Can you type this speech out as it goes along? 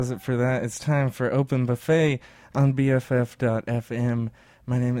For that, it's time for Open Buffet on BFF.FM.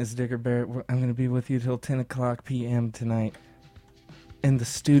 My name is Digger Barrett. I'm going to be with you till 10 o'clock p.m. tonight in the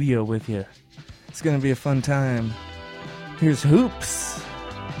studio with you. It's going to be a fun time. Here's Hoops.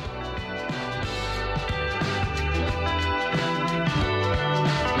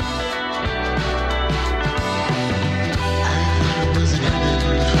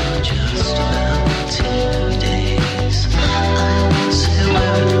 Just about 2 days, I was here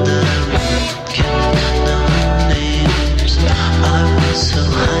wearing the red cap, no names. I was so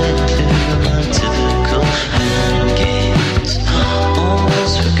high, clear my typical hand games.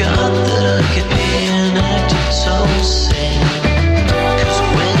 Almost forgot that I could be an actor so sane. 'Cause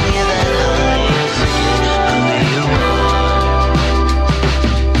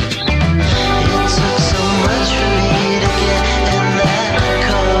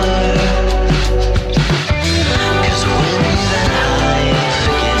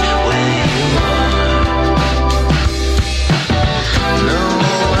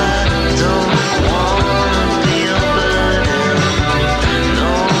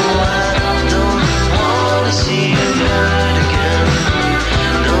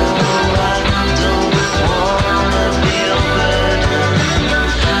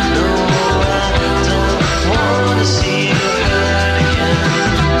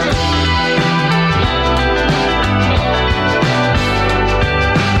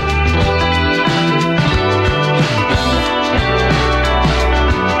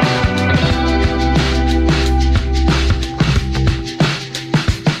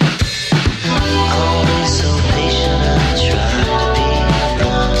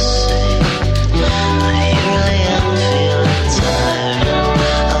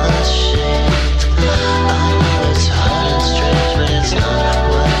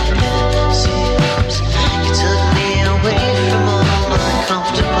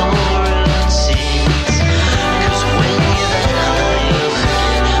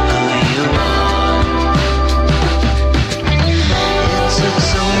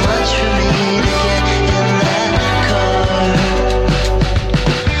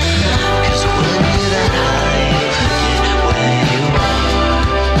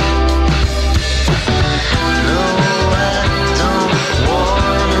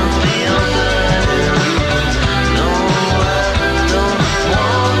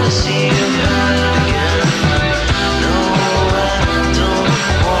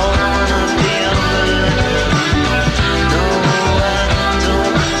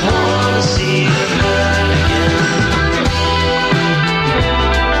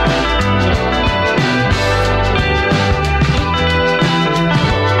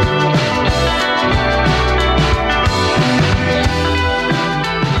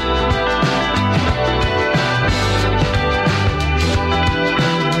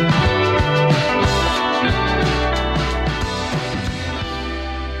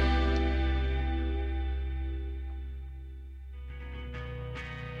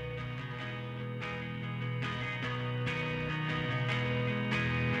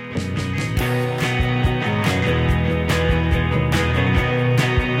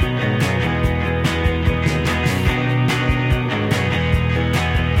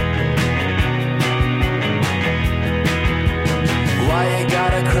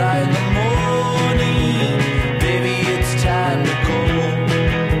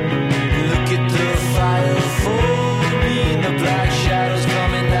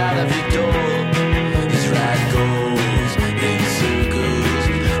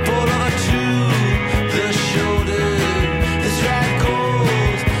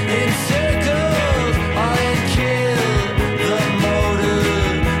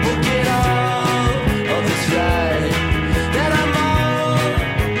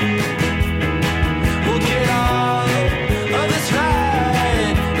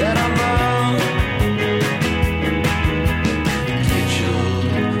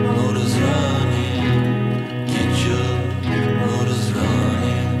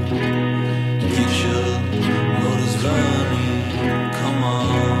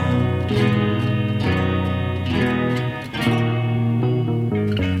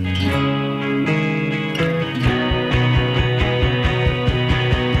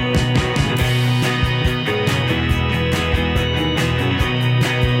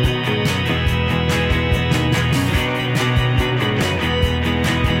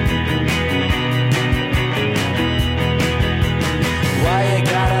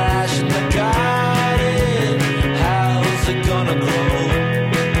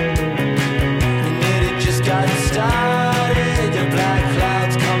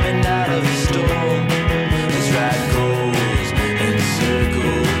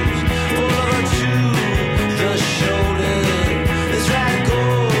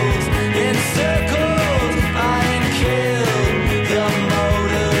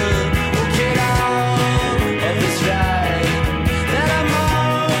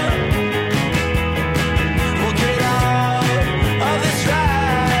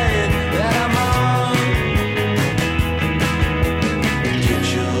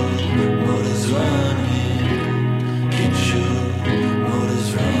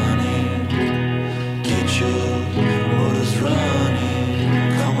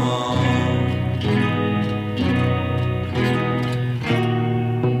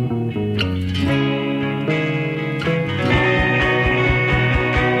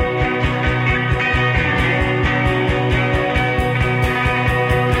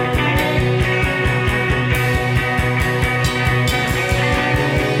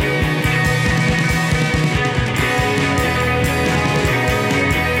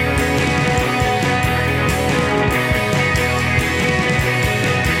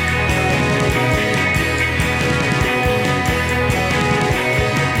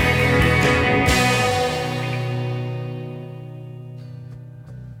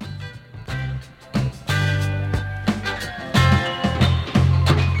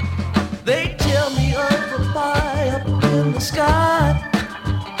sky,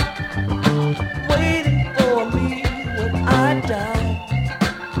 waiting for me when I die.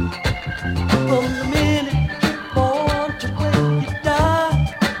 From the minute you're born to when you die,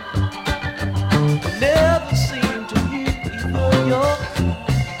 I never seem to hear even your cry.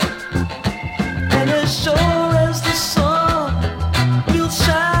 And as sure as the sun will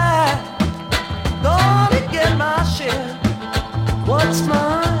shine, gonna get my share, what's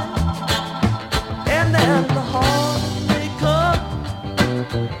mine? And then the heart may come,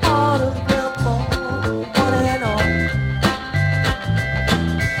 heart of them fall, one and all.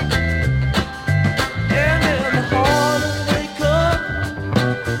 And then the heart may come,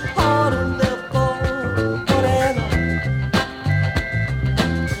 heart of them fall, one and all.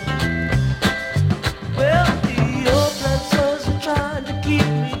 Well, the oppressors are trying to keep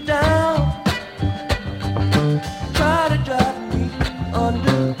me down, try to drive me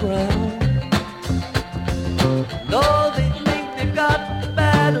underground. No, they think they got the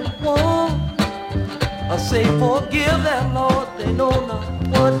battle won. I say forgive them, Lord, they know not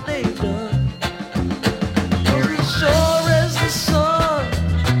what they've done. As sure as the sun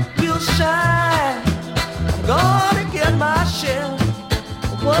will shine, I'm gonna get my share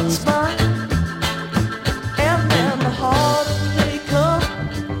of what's mine. And then the heart may come,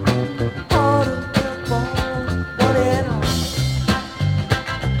 heart of the fall, one and all.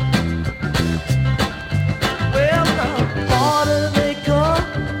 Well, the harder they come,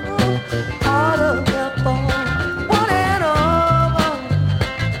 harder they'll fall, one and all.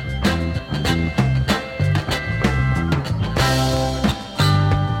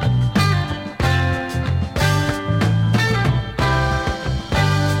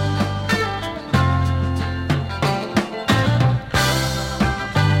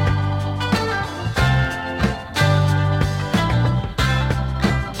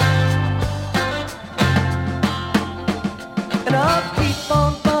 And I'll keep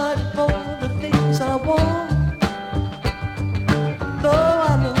on fighting for the things I want, though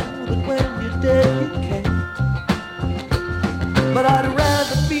I know that when you're dead you can't. But I'd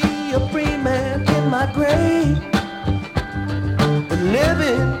rather be a free man in my grave than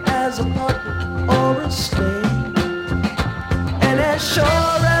living as a puppet or a slave. And as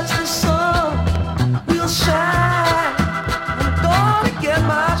sure as the sun will shine, I'm gonna get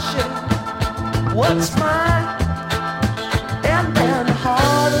my share, what's mine? And then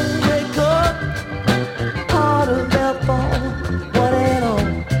harder they come, harder they'll fall, one and all.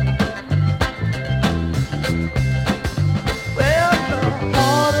 Well, the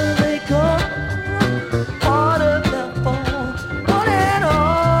harder they come, harder they'll fall, one and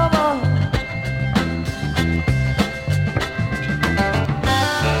all.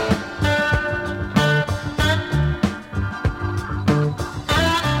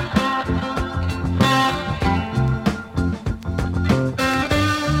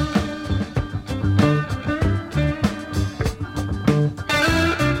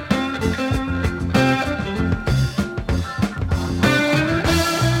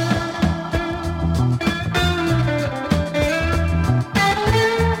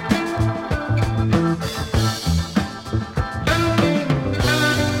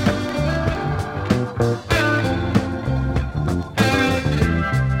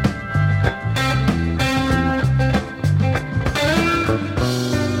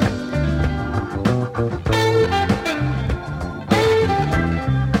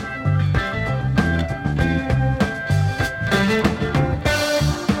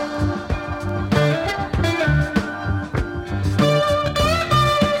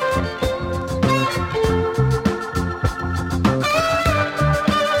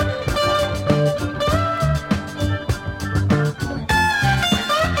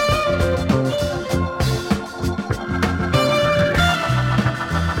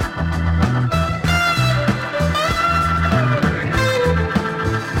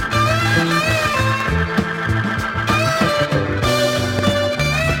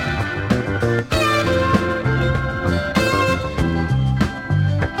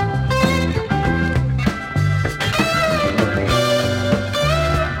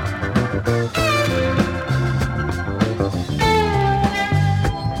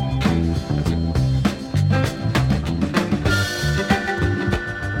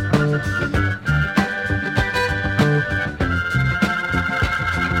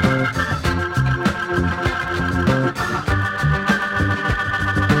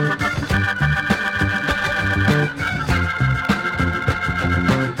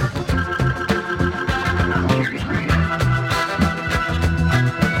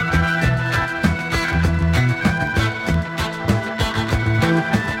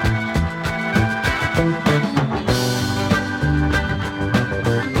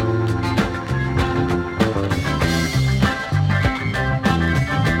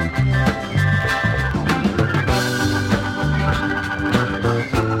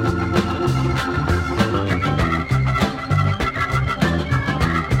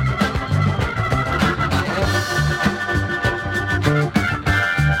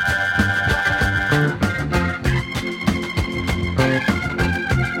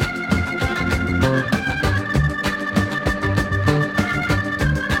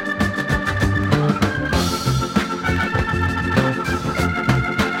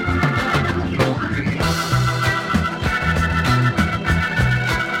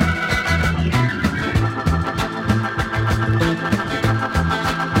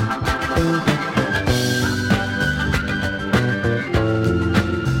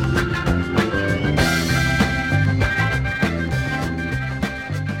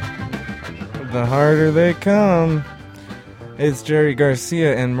 harder they come. It's Jerry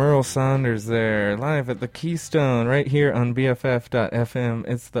Garcia and Merle Saunders there, live at the Keystone, right here on BFF.FM.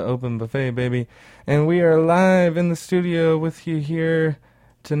 It's the Open Buffet, baby. And we are live in the studio with you here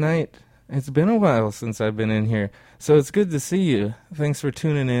tonight. It's been a while since I've been in here, so it's good to see you. Thanks for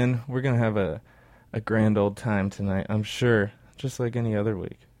tuning in. We're going to have a grand old time tonight, I'm sure, just like any other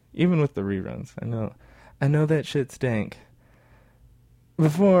week. Even with the reruns. I know that shit stank.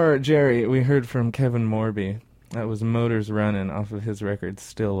 Before Jerry, we heard from Kevin Morby. That was Motors Runnin' off of his record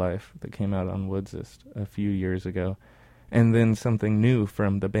Still Life that came out on Woodsist a few years ago. And then something new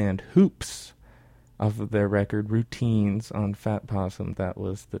from the band Hoops off of their record Routines on Fat Possum. That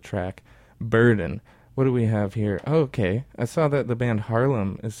was the track Burden. What do we have here? Oh, okay, I saw that the band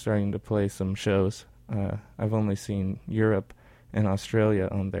Harlem is starting to play some shows. I've only seen Europe and Australia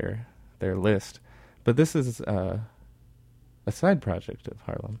on their list. But this is a side project of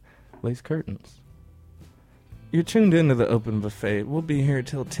Harlem, Lace Curtains. You're tuned into the Open Buffet. We'll be here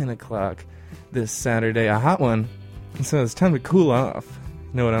till 10 o'clock this Saturday. A hot one. So it's time to cool off.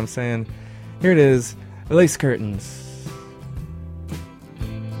 You know what I'm saying? Here it is, Lace Curtains.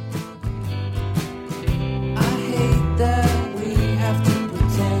 I hate that we have to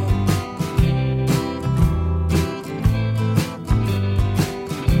pretend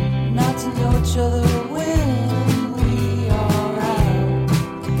not to know each other when we are out.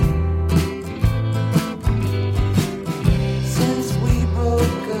 Since we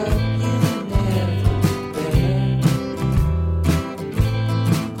broke up, you never better.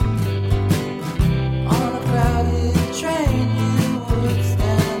 On a crowded train, you would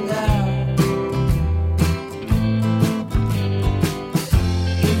stand out.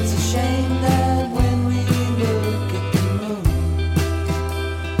 It's a shame that when we look at the moon,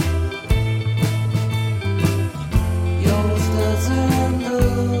 yours doesn't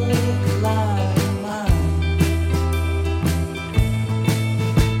look like mine.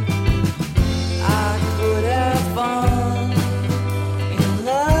 I could have fun in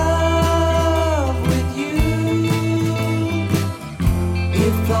love with you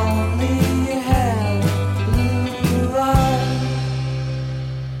if only you had blue eyes.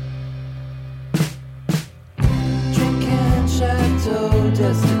 Drinking Chateau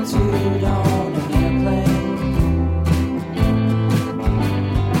destitute on an airplane,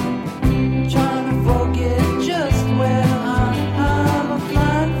 trying to forget just where I'm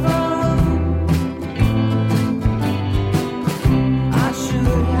flying from. I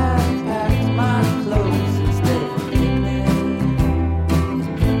should have packed my clothes instead of a picnic.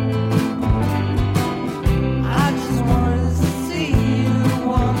 I just wanted to see you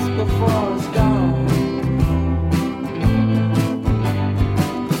once before it's gone.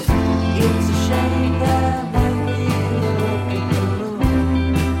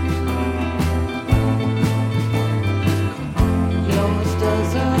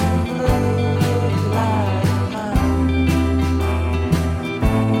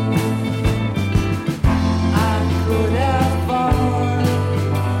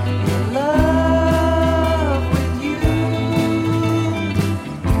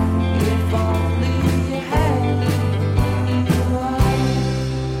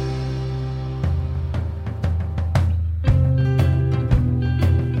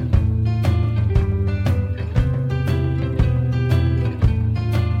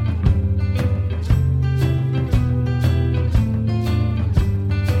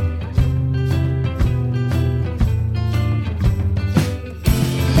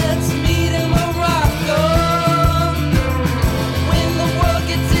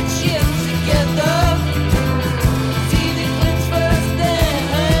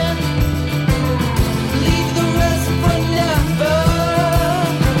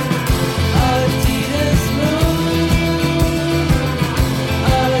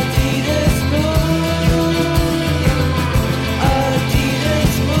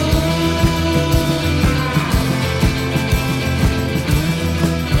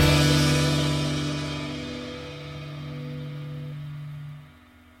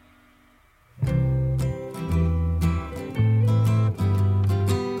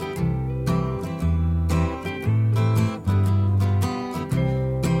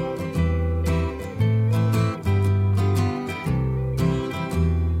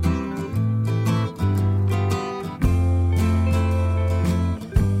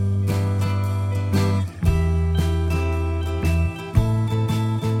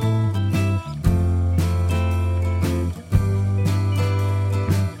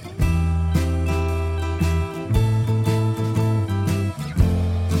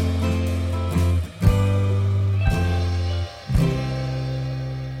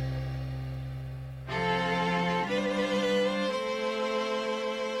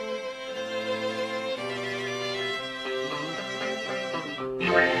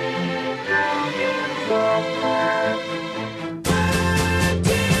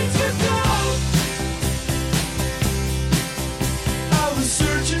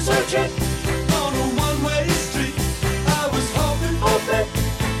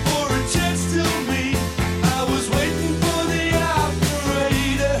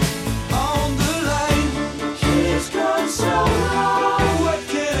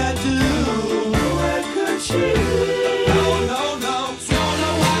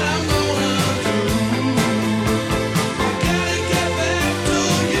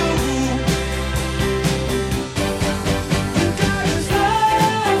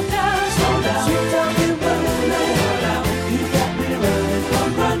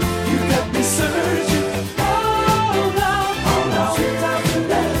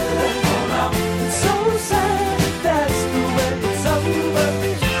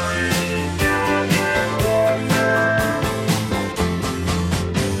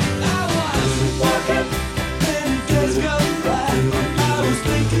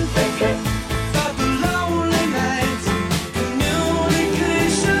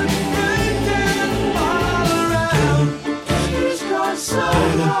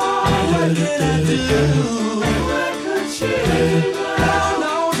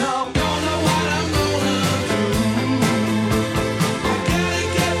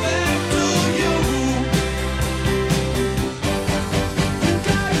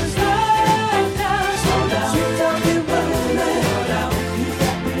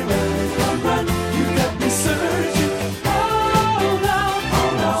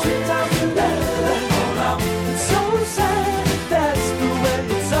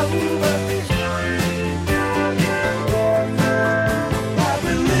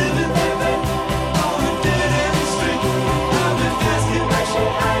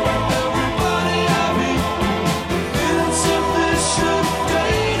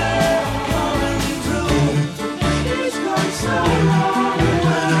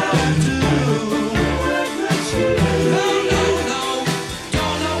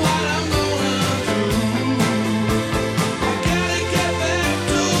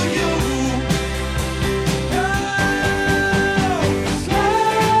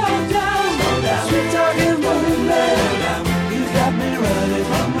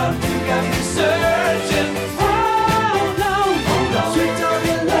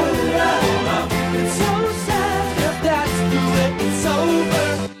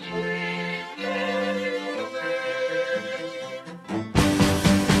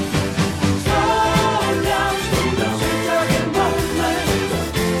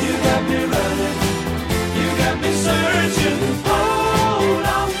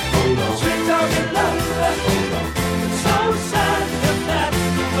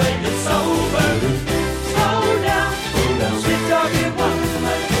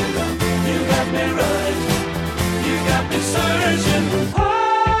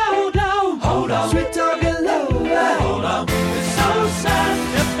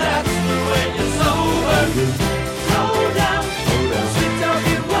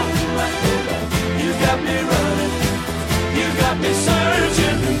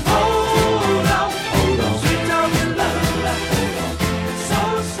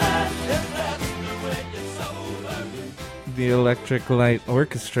 The Electric Light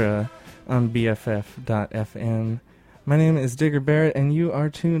Orchestra on BFF.FM. My name is Digger Barrett, and you are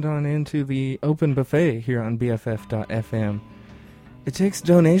tuned on into the Open Buffet here on BFF.FM. It takes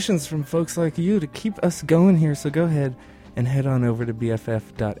donations from folks like you to keep us going here, so go ahead and head on over to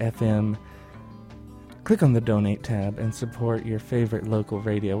BFF.FM. Click on the Donate tab and support your favorite local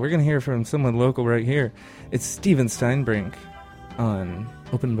radio. We're going to hear from someone local right here. It's Steven Steinbrink on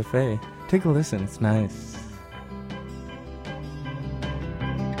Open Buffet. Take a listen, it's nice.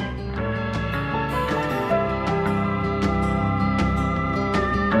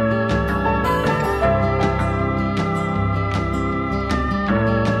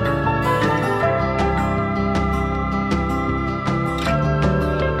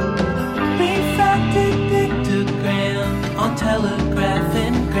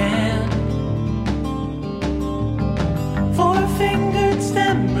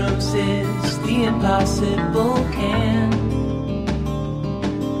 Impossible can.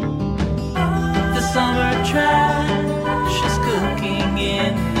 The summer trash is cooking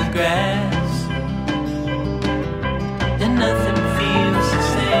in the grass, and nothing feels the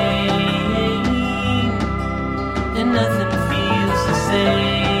same, and nothing feels the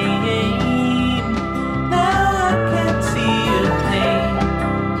same. Now I can't see your pain.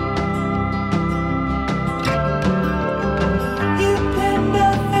 You pinned a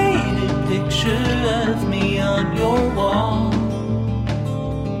faded picture of me on your wall.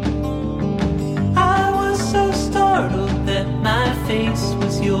 I was so startled that my face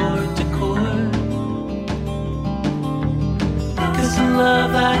was your decor. 'Cause the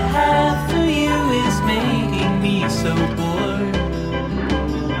love I have for you is making me so bored.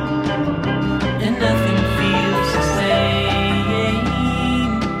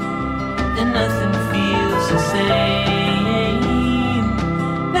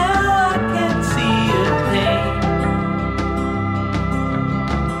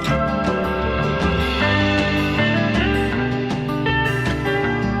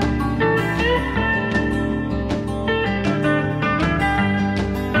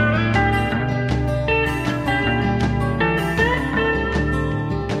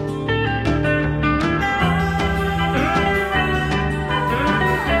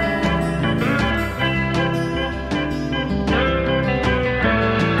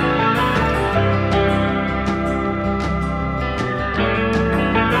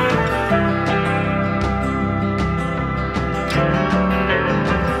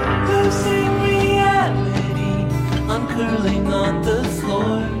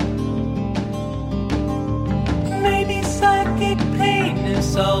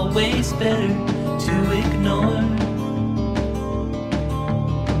 always better to ignore.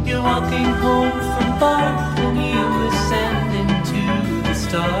 You're walking home from bar when you ascend into the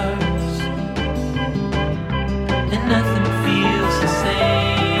stars, and nothing feels the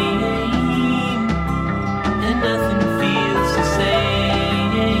same, and nothing feels the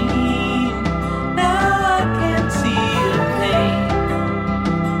same. Now I can't see your pain.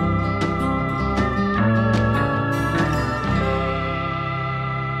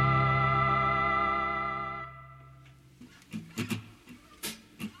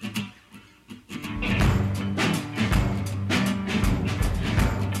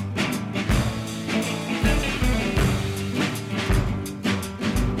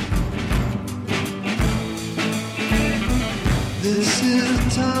 This is a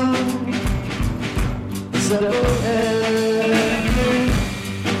town several every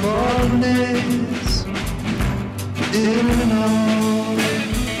mornings in and out.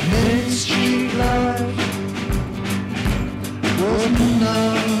 Main Street life wasn't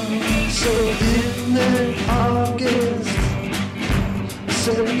enough, so in the August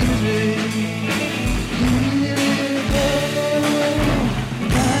 73,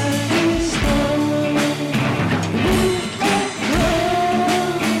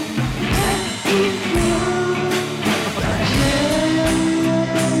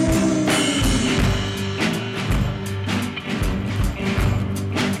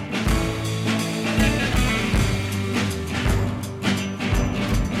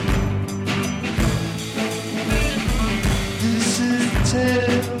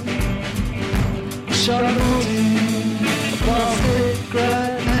 tale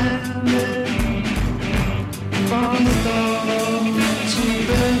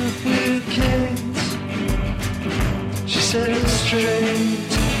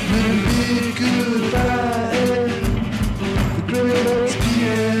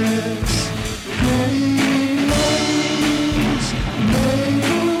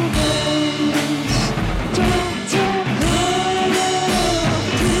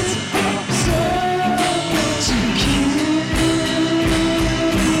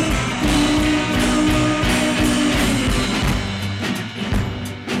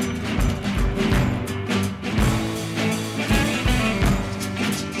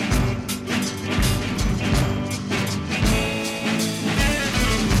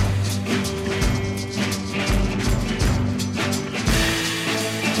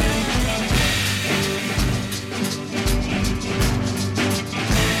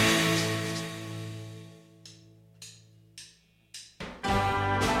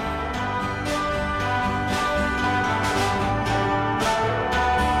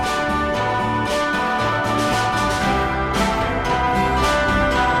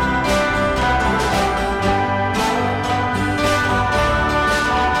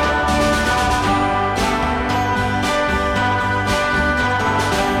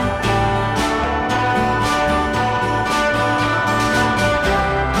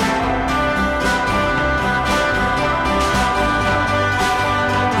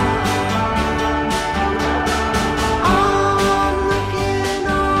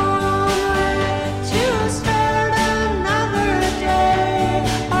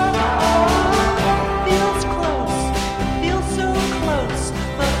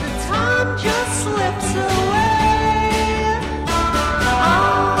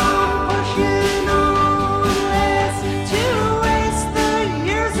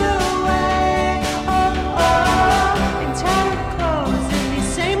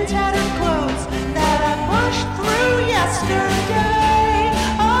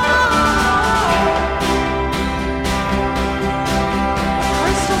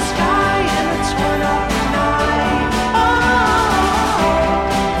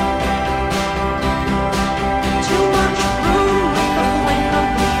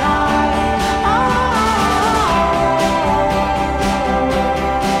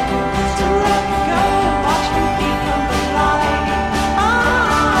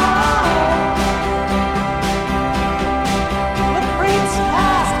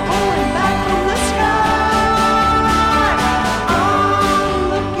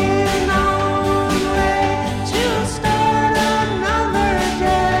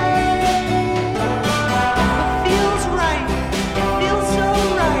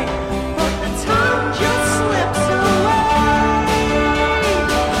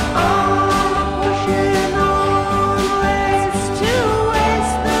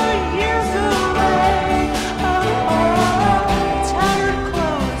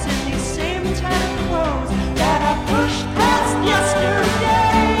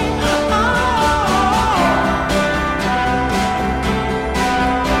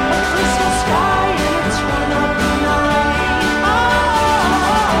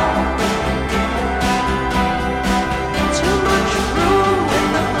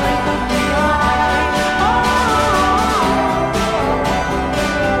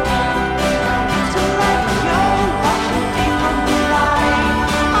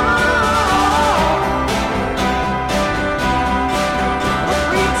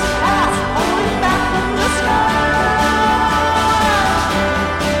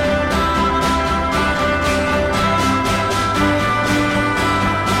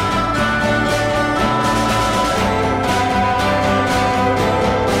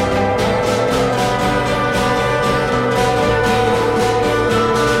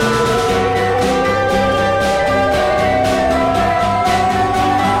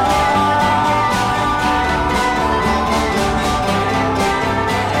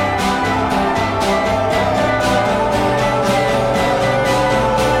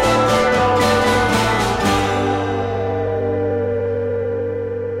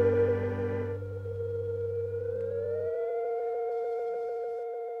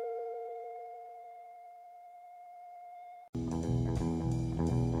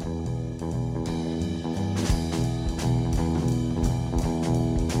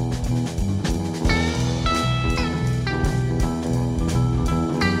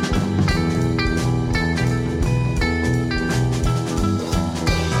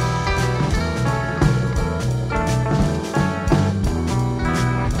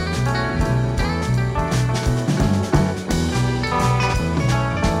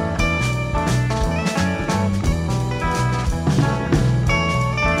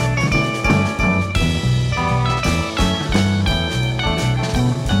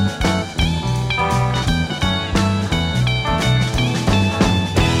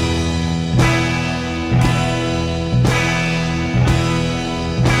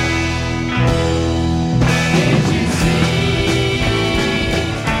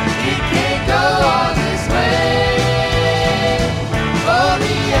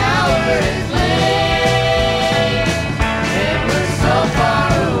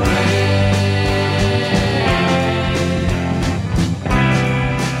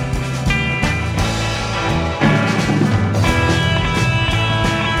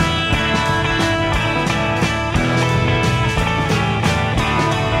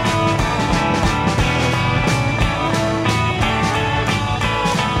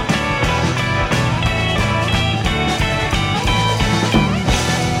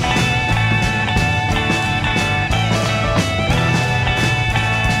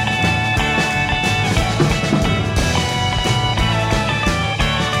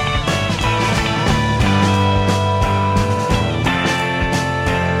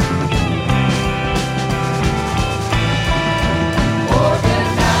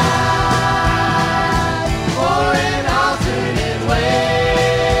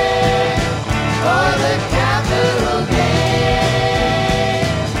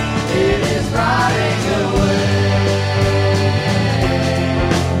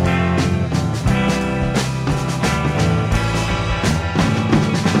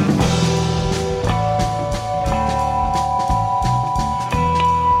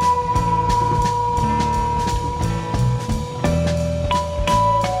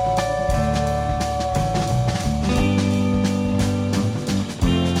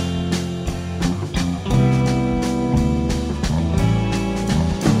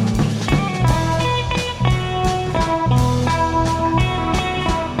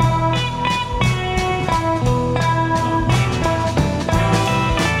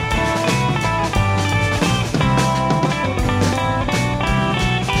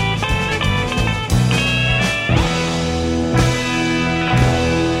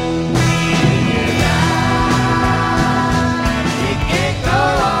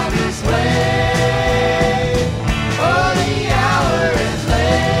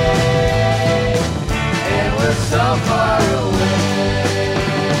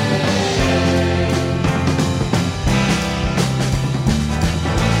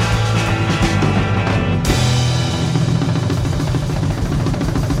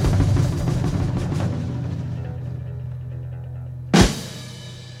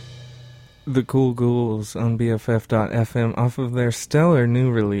The Cool Ghouls on BFF.FM off of their stellar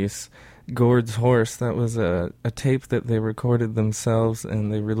new release, Gord's Horse. That was a tape that they recorded themselves,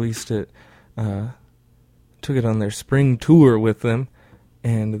 and they released it, took it on their spring tour with them,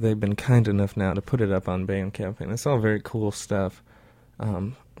 and they've been kind enough now to put it up on Bandcamp, and it's all very cool stuff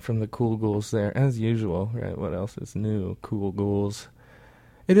from the Cool Ghouls there, as usual, right? What else is new? Cool Ghouls.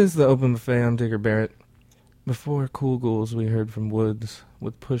 It is the Open Buffet. I'm Digger Barrett. Before Cool Ghouls, we heard from Woods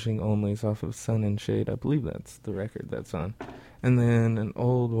with Pushing Onlys off of Sun and Shade. I believe that's the record that's on. And then an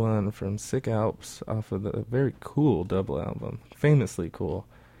old one from Sick Alps off of the very cool double album, famously cool,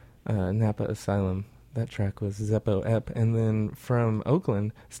 Napa Asylum. That track was Zeppo Ep. And then from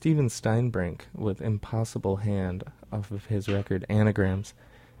Oakland, Steven Steinbrink with Impossible Hand off of his record Anagrams.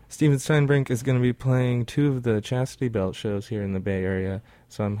 Steven Steinbrink is going to be playing 2 of the Chastity Belt shows here in the Bay Area,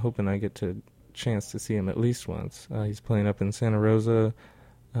 so I'm hoping I get to chance to see him at least once. He's playing up in Santa Rosa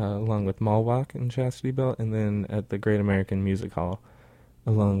along with Malwalk and Chastity Belt, and then at the Great American Music Hall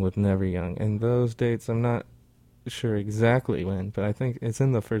along with Never Young. And those dates, I'm not sure exactly when, but I think it's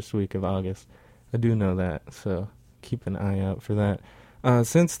in the first week of August. I do know that, so keep an eye out for that.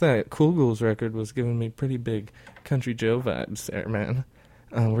 Since that Cool Ghouls record was giving me pretty big Country Joe vibes there, man,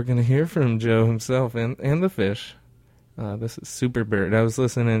 we're going to hear from Joe himself and the Fish. This is Superbird. I was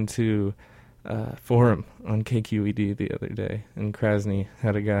listening to Forum on KQED the other day, and Krasny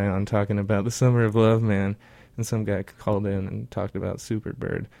had a guy on talking about the Summer of Love, man, and some guy called in and talked about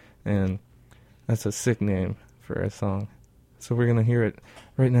Superbird, and that's a sick name for a song. So we're going to hear it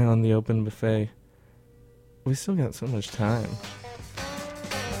right now on the Open Buffet. We still got so much time.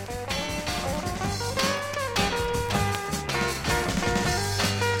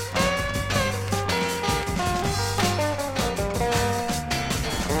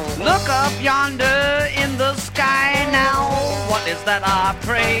 Look up yonder in the sky now. What is that, I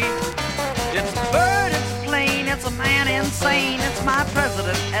pray? It's a bird, it's a plane, it's a man insane. It's my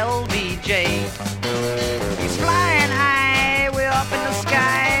president, LBJ. He's flying high, way up in the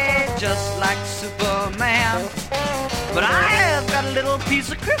sky, just like Superman. But I have got a little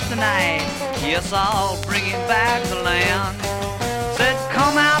piece of kryptonite. Yes, I'll bring him back to land. Said,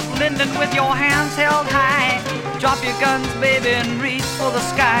 come out, Lyndon, with your hands held high. Drop your guns, baby, and reach for the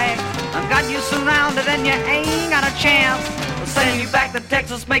sky. I've got you surrounded and you ain't got a chance. I'll send you back to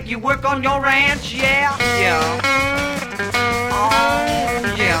Texas, make you work on your ranch. Yeah, yeah.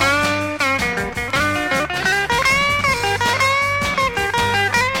 Oh, yeah.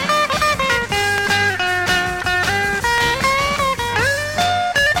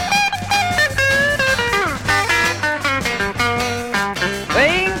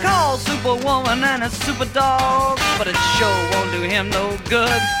 Superwoman and a super dog, but it sure won't do him no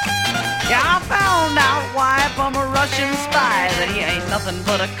good. Yeah, I found out why from a Russian spy that he ain't nothing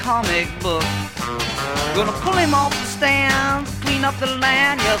but a comic book. Gonna pull him off the stands, clean up the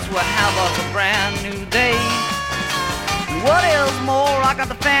land, yes, we'll have us a brand new day. What is more, I got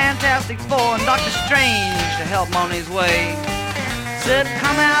the Fantastic Four and Doctor Strange to help him on his way. Said,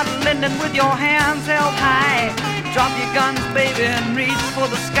 come out, Lyndon, with your hands held high. Drop your guns, baby, and reach for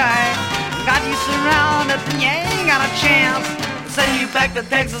the sky. Got you surrounded and you ain't got a chance. Send you back to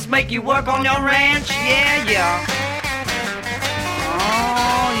Texas, make you work on your ranch. Yeah, yeah.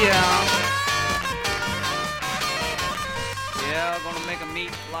 Oh, yeah. Yeah, gonna make 'em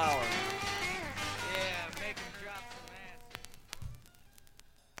eat flowers. Yeah, make 'em drop some acid.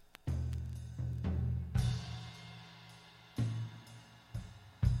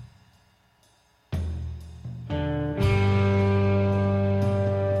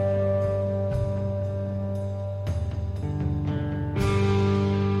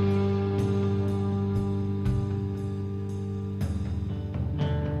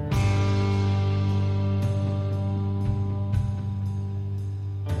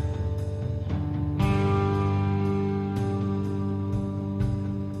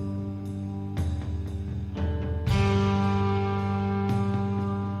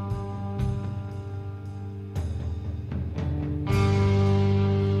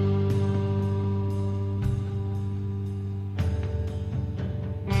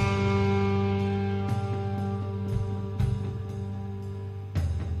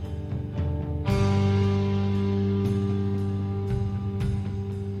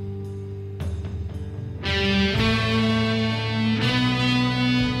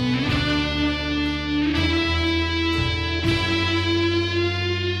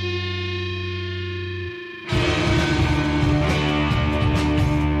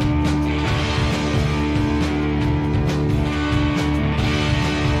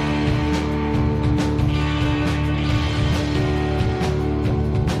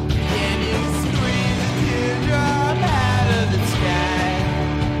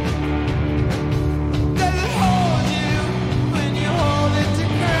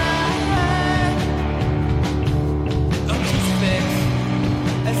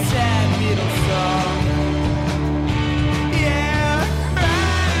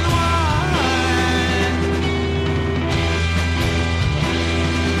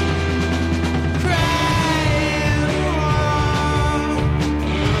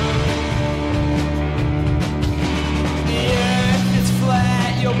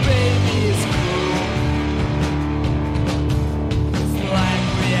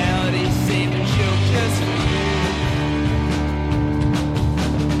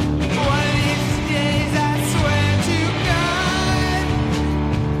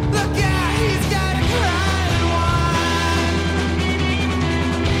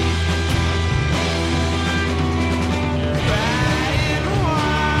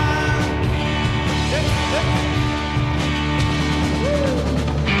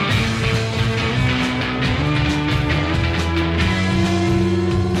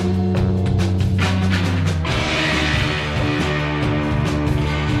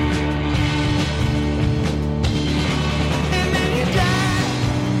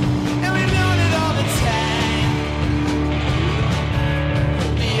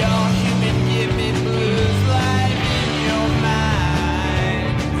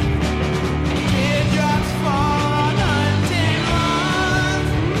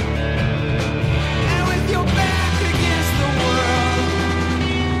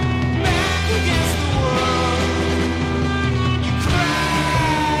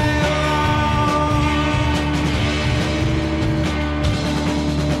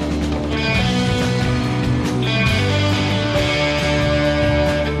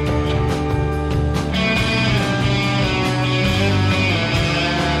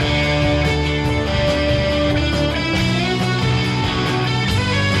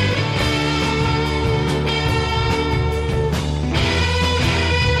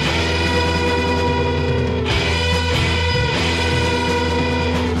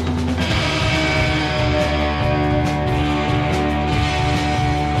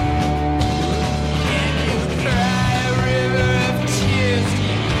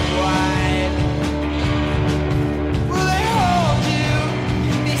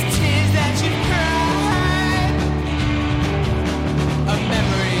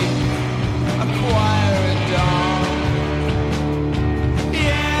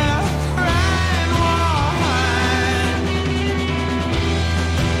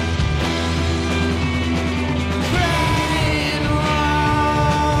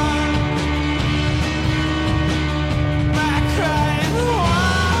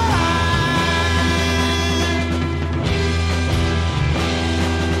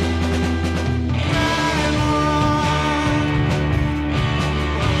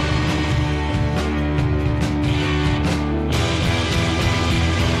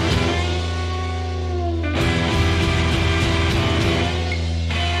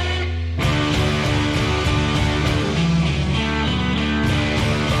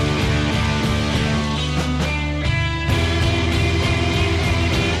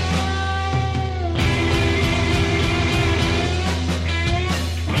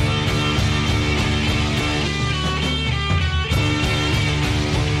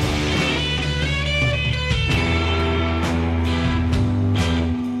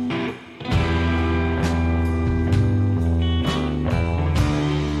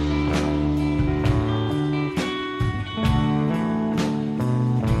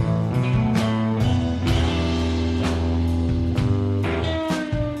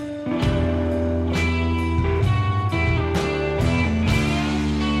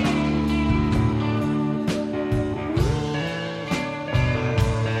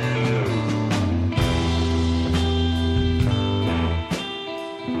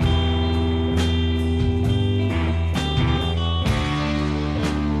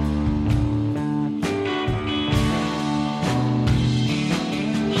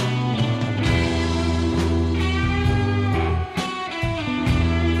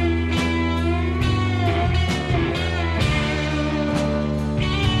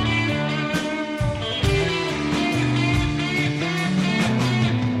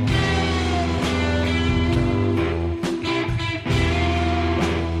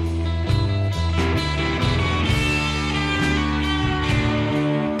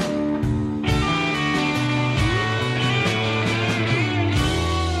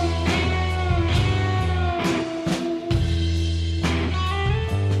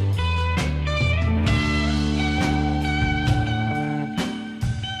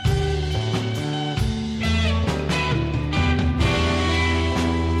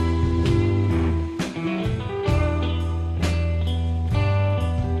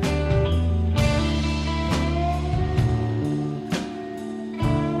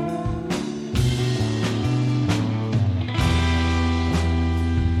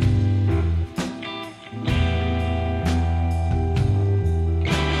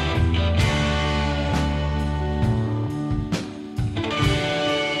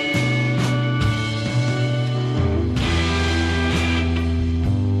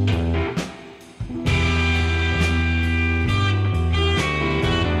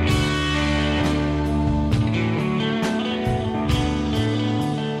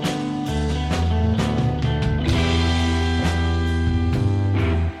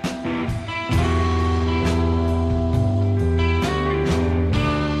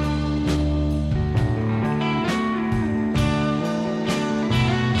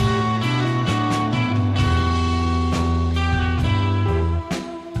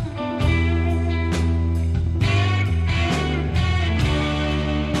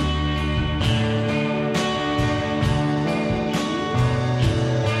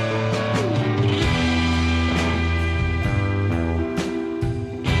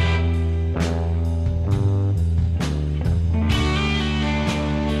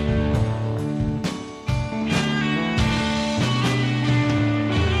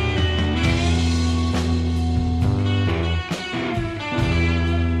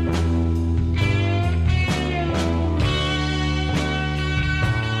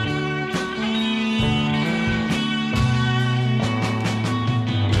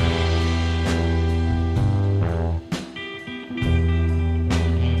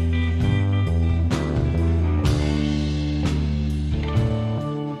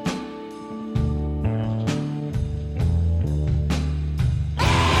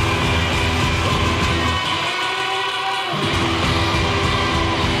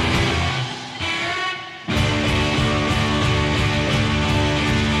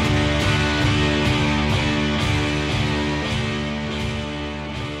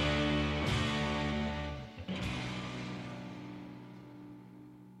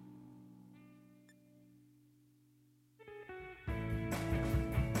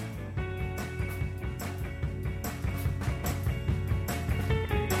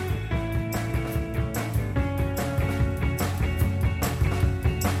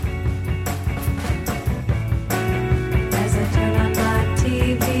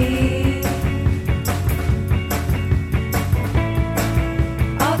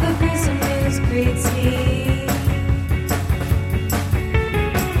 sweet sea,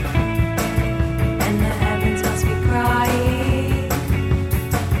 and the heavens must be crying.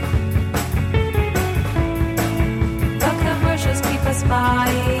 The commercials keep us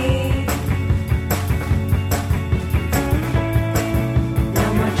buying.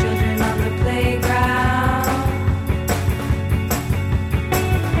 No more children on the playground.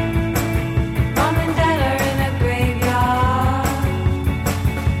 Mom and dad are in a graveyard.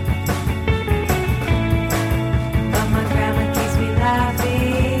 But my grandma keeps me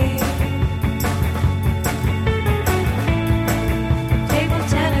laughing. Table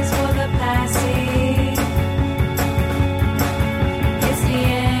tennis for the passing. It's the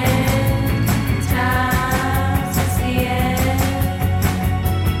end times. It's the end.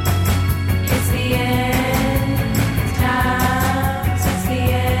 It's the end times. It's the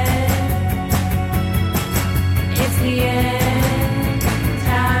end. It's the end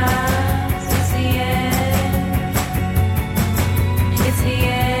times. It's the end. It's the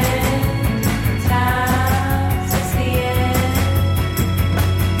end times. It's the end.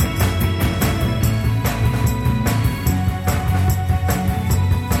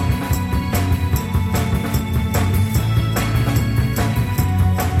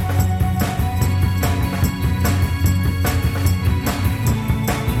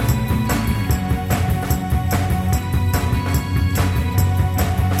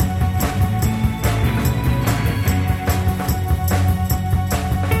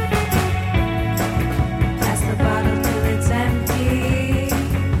 Pass the bottle till it's empty.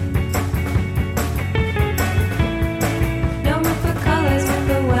 No room for colors with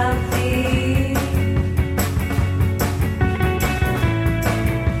the wealthy.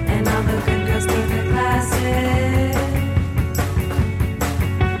 And all the good girls take their classes.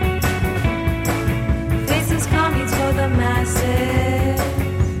 Faces comics for the masses.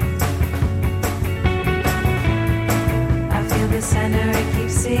 I feel the center, it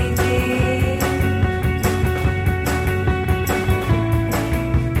keeps sinking.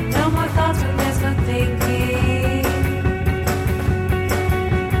 No more thoughts when there's no thinking.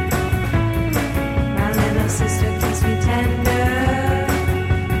 My little sister keeps me tender.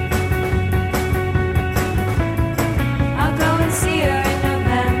 I'll go and see her in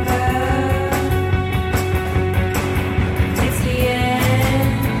November. It's the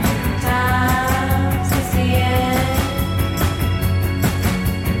end times. It's the end.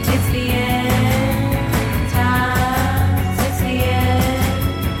 It's the end times. It's the end.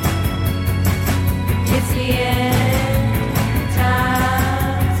 It's the end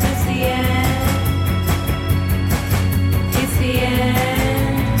times. It's the end. It's the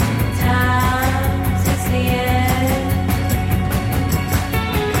end times. It's the end.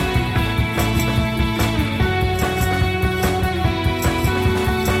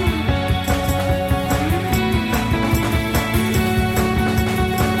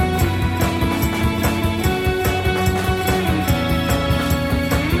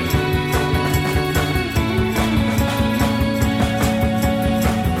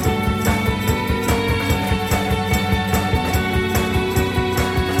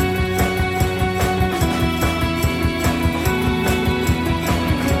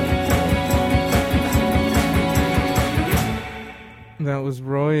 That was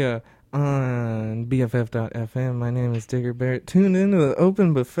Roya on BFF.FM. My name is Digger Barrett. Tuned into the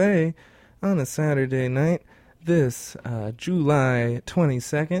Open Buffet on a Saturday night, this July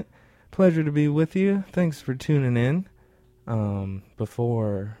 22nd. Pleasure to be with you. Thanks for tuning in.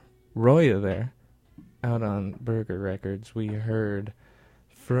 Before Roya there, out on Burger Records, we heard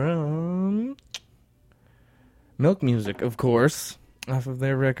from Milk Music, of course, off of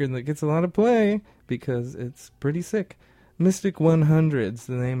their record that gets a lot of play because it's pretty sick. Mystic 100s,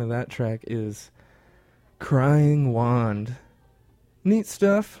 the name of that track is Crying Wand. Neat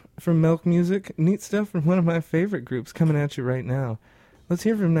stuff from Milk Music. Neat stuff from one of my favorite groups coming at you right now. Let's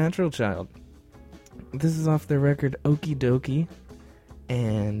hear from Natural Child. This is off their record Okie Dokie,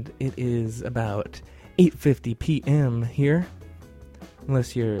 and it is about 8:50 p.m. here,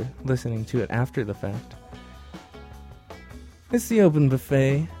 unless you're listening to it after the fact. It's the Open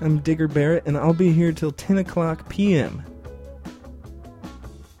Buffet. I'm Digger Barrett, and I'll be here till 10 o'clock p.m.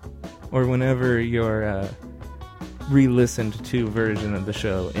 or whenever your re-listened to version of the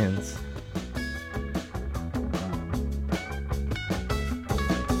show ends.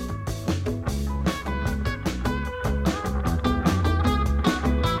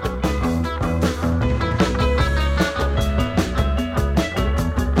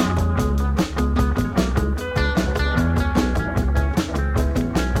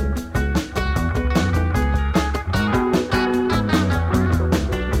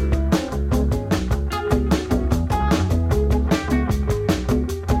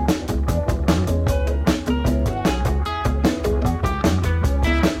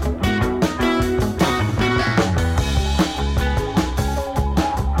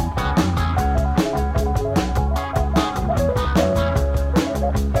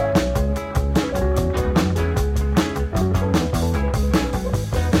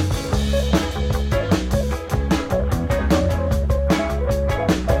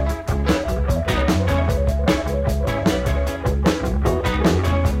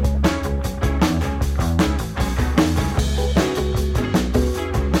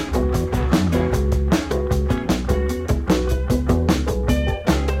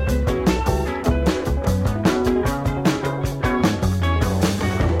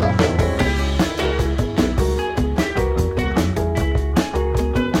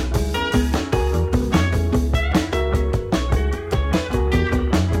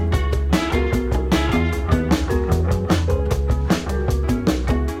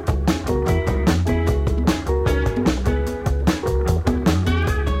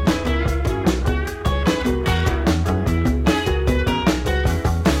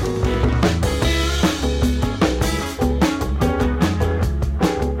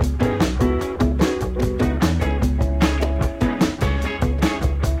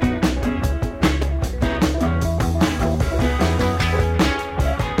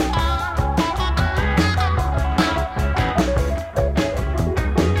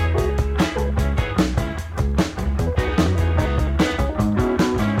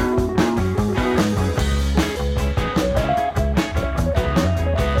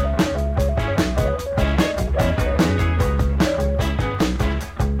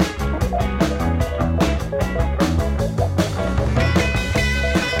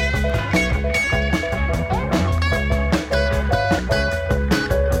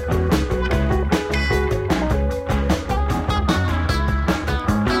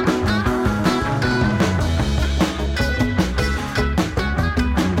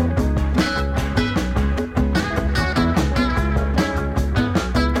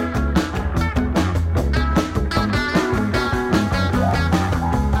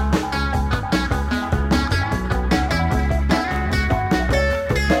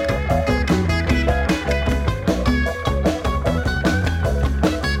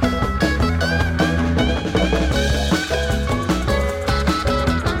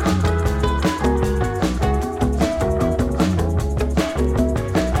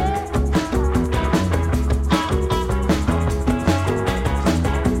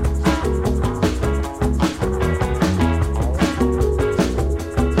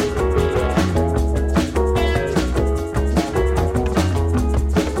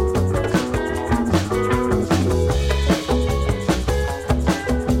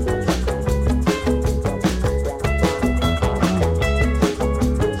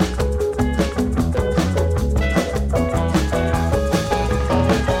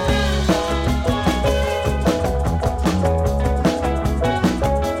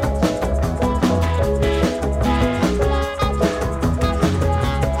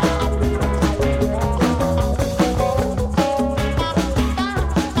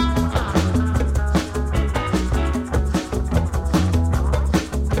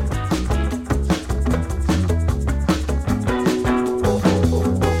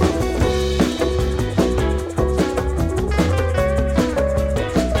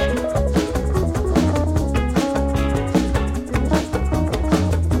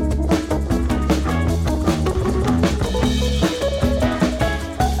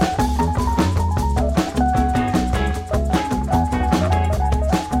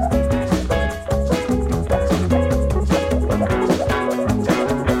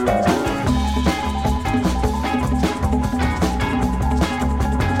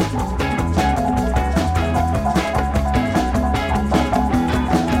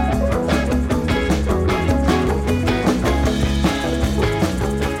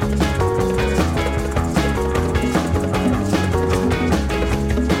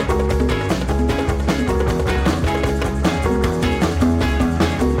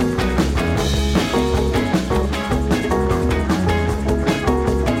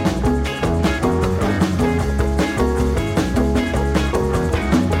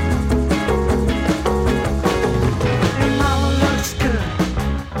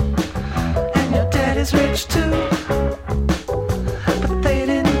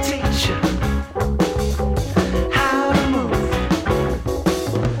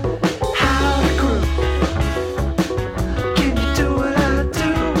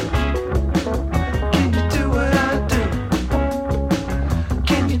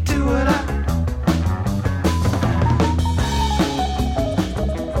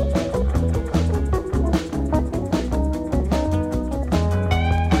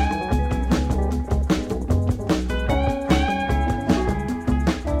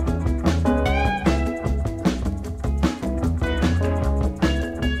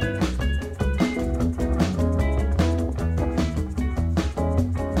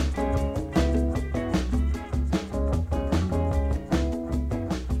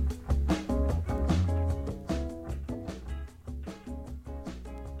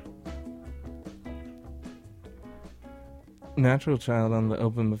 Natural Child on the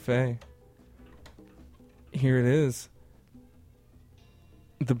Open Buffet. Here it is.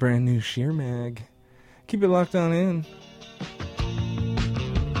 The brand new Sheer Mag. Keep it locked on in.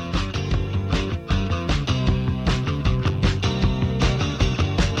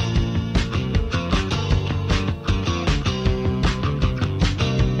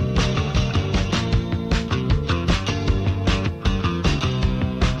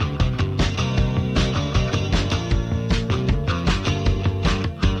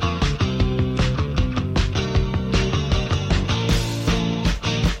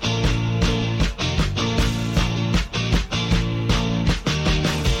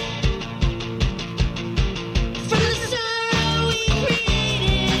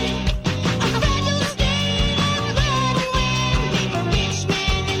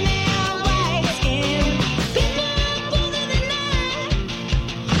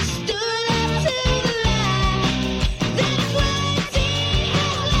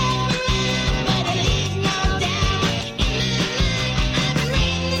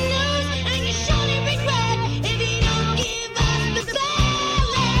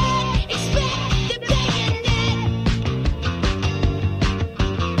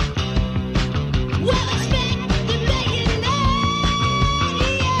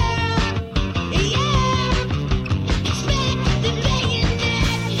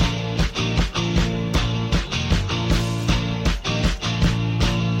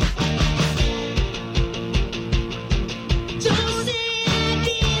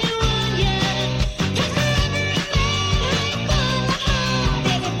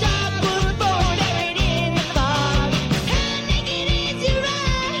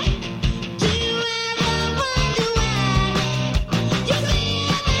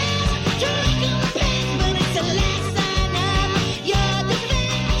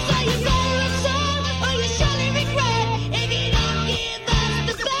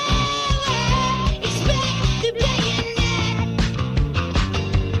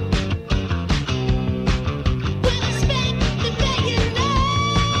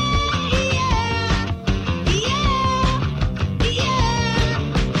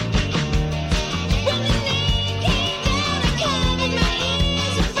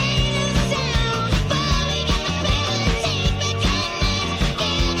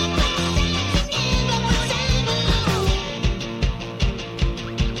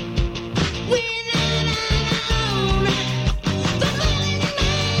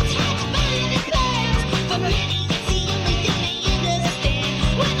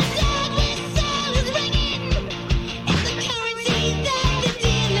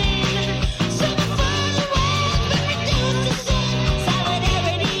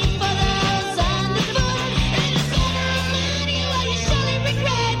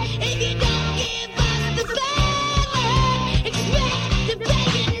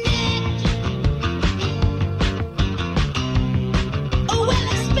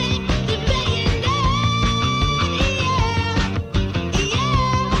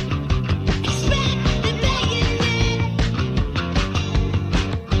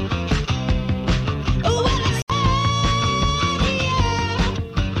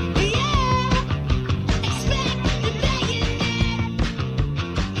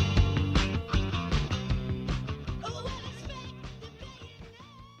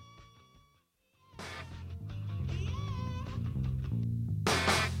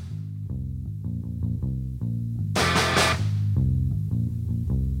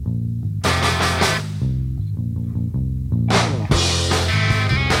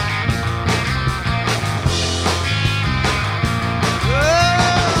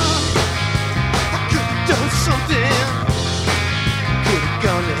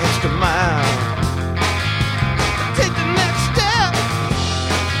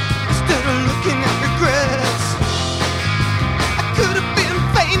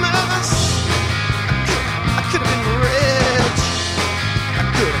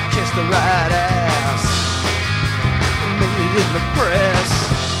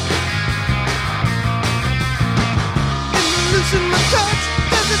 losing my touch?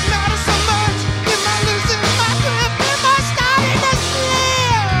 Does it matter so much? Am I losing my grip? Am I starting to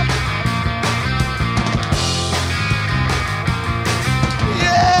slip?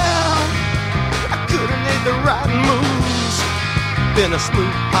 Yeah, I could have made the right moves, been a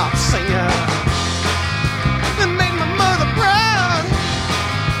smooth pop singer, and made my mother proud,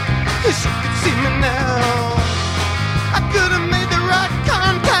 if she could see me now. I could have made the right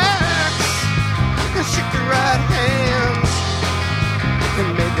contacts and shook the right hands and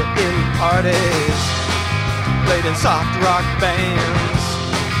made the in parties, played in soft rock bands.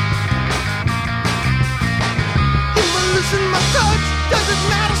 Am I losing my touch? Does it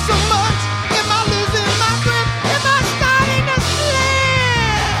matter so much? Am I losing my grip? Am I starting to slip?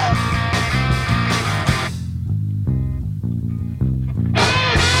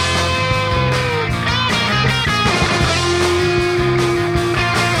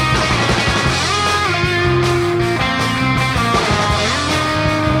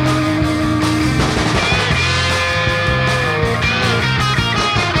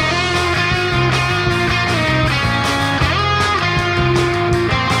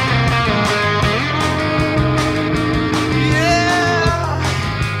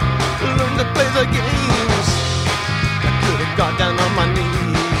 The games. I could have got down on my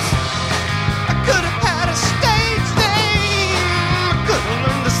knees. I could have had a stage name. I could have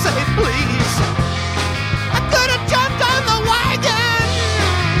learned to say please. I could have jumped on the wagon.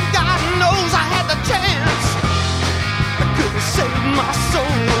 God knows I had the chance. I could have saved my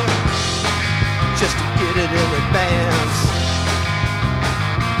soul just to get it in advance.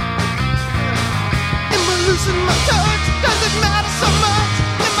 Am I losing my touch? Does it matter so much?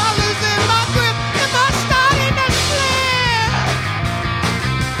 Am I losing my grip? Am I starting to slip?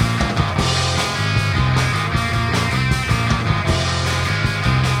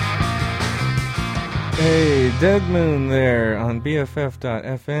 Hey, Dead Moon there on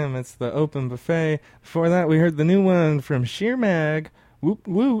BFF.FM. It's the Open Buffet. Before that, we heard the new one from Sheer Mag, Woot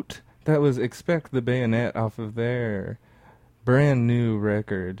Woot. That was Expect the Bayonet off of their brand new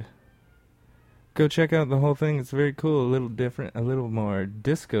record. Go check out the whole thing. It's very cool, a little different, a little more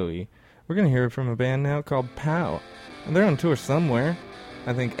disco-y. We're going to hear from a band now called Pow. And they're on tour somewhere.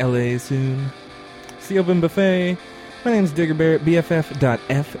 I think LA soon. It's the Open Buffet. My name's Digger Barrett,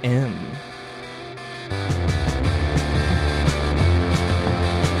 BFF.FM.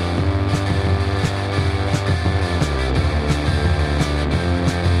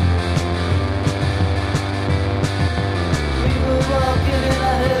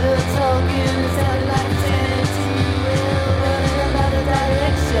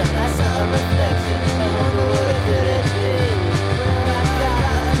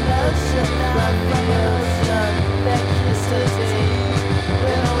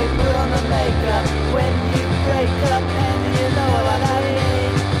 When we put on the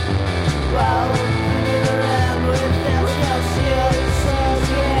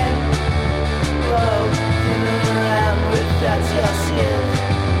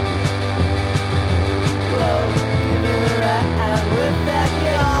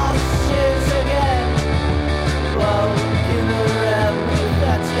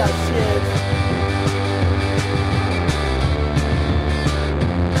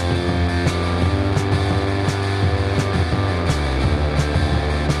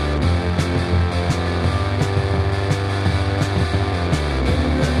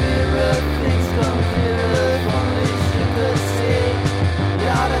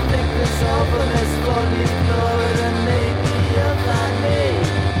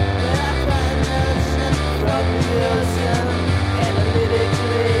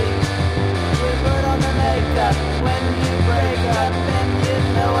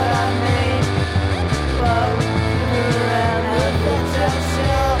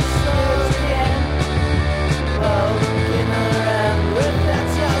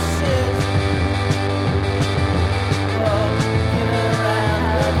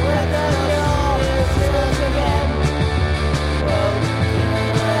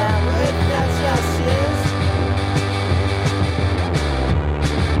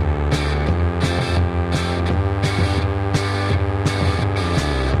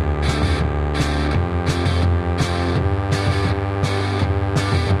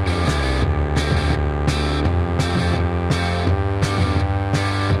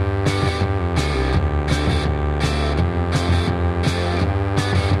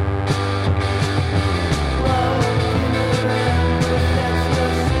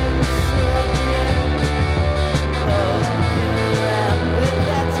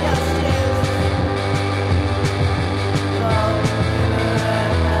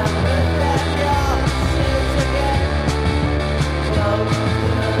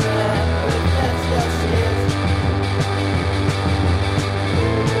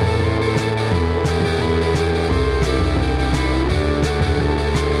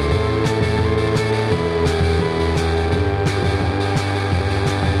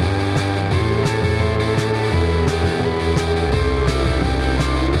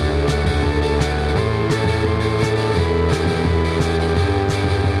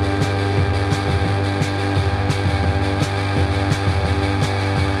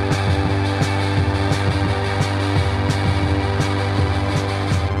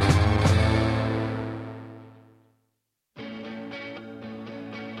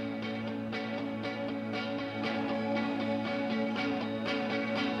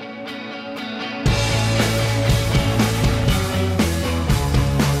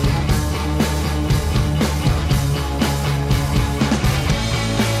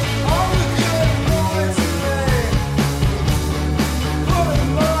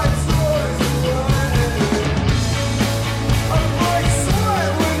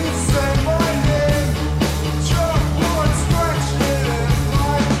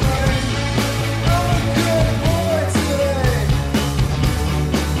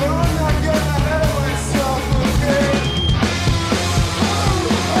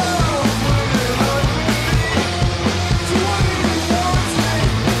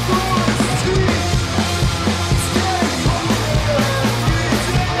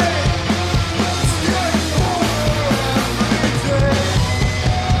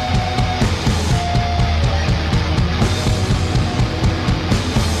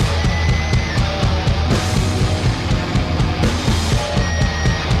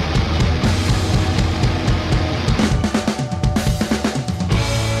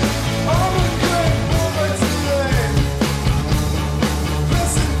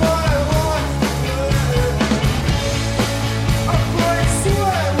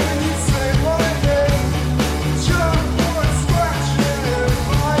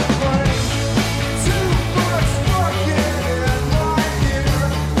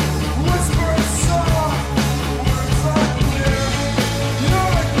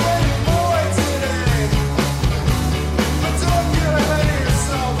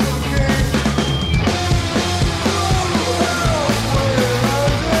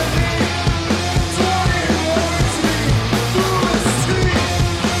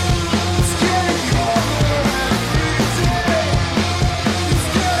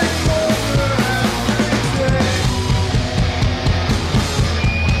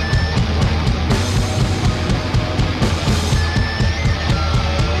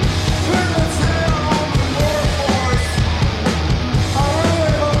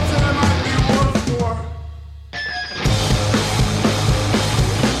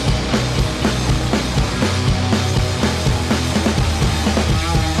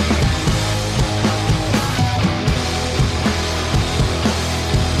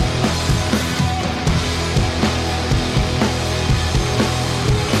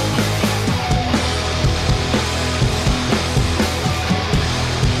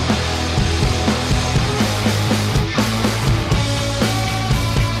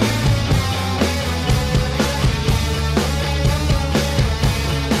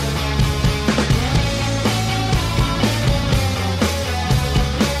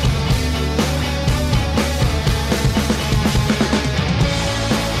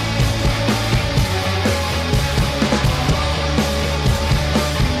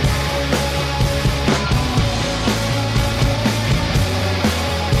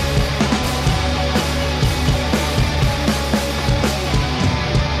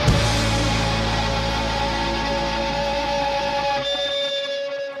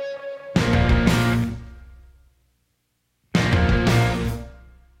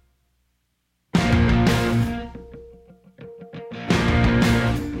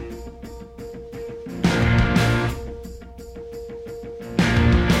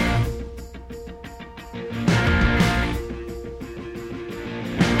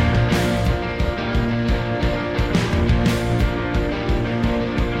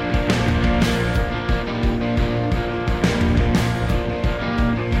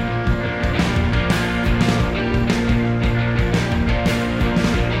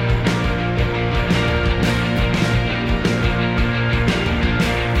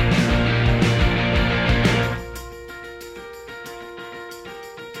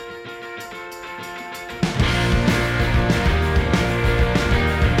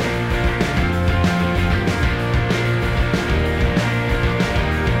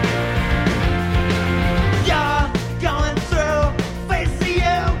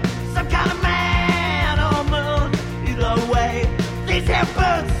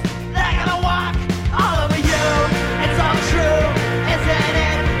gonna walk all over you. It's all true, isn't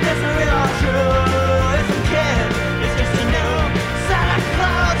it? It's real all true. It's a kid, it's just a new Santa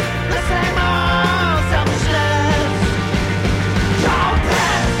Claus. The same old selfishness. Don't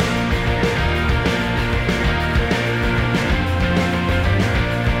piss.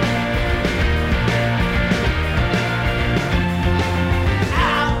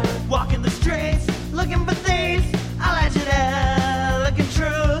 Out walking the streets, looking for thieves. I'll let you know, looking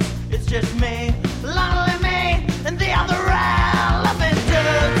truth. It's just me, lonely me, and the other relevant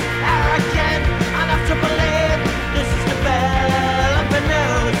dudes. Arrogant enough to believe this is developing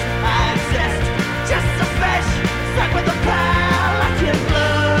news. I exist, just a fish stuck with a Pelican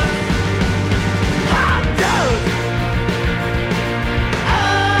blues. Hot dudes. Oh,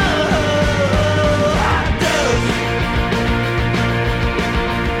 hot dudes.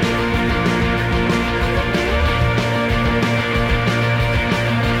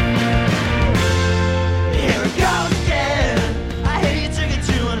 Here it goes again. I hate you took it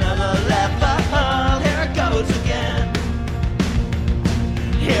to another level. Here it goes again.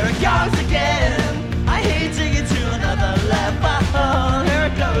 Here it goes again. I hate you took it to another level. Here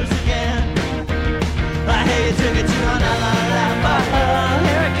it goes again. I hate you took it to another level.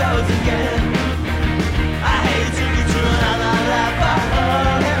 Here it goes again. I hate you took it to another level.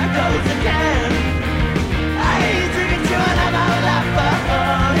 Here it goes again. I hate you took it to another level.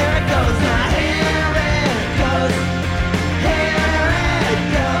 Here it goes now. Here it goes. Here it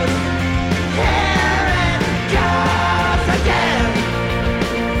goes. Here it goes again.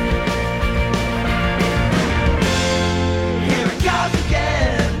 Here it goes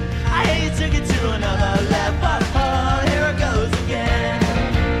again. I hate you took it to another level. Here it goes again.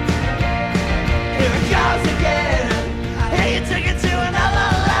 Here it goes again. I hate you took it to another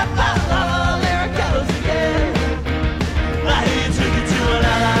level. Here it goes again. I hate you took it to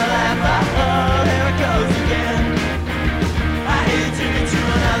another level. Here it goes again. I hate you took it to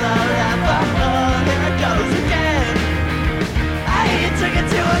another level. Here it goes again. I hate you took it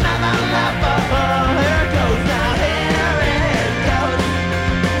to another level. Here it goes now. Here it goes.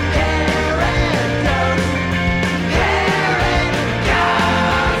 Here it goes. Here it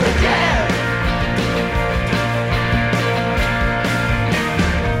goes again.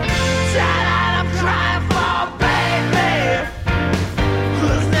 Tonight I'm crying for a baby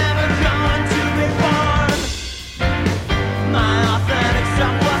who's never going to be born. My authentic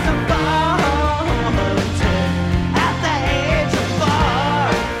self wasn't born at the age of 4.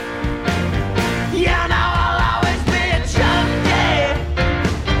 You know I'll always be a junkie.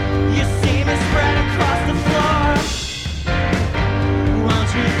 You see me spread across the floor. 1,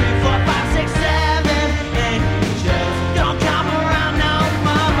 2, 3, 4, 5, 6, 7 angels don't come around no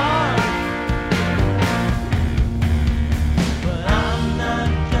more. But I'm not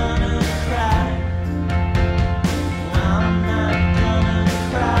gonna cry. I'm not gonna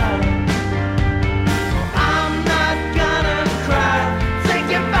cry. I'm not gonna cry.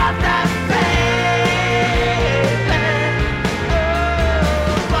 Thinking about that baby.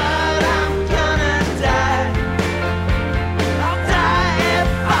 Oh, but I'm gonna die. I'll die if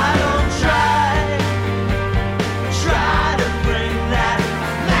I don't try. Try to bring that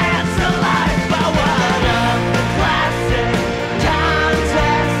man to life. But what a classic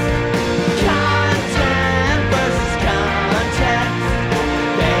contest. Content versus context.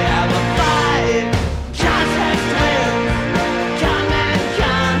 They have a fight. Context wins. Content,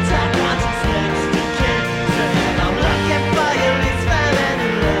 contact, context next to kids. And I'm looking for your least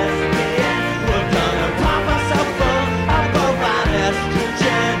feminine lesbian. We're gonna pump ourselves full of bovine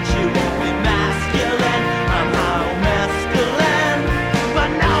estrogen. She won't be masculine. I'm how masculine. But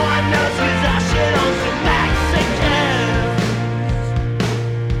no one knows who's our shit on some Mexicans.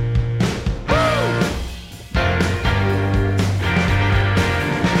 Woo!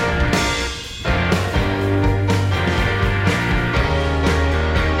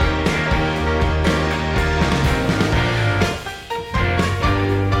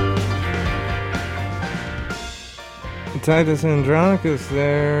 Titus Andronicus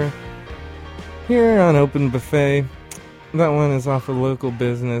there. Here on Open Buffet. That one is off of Local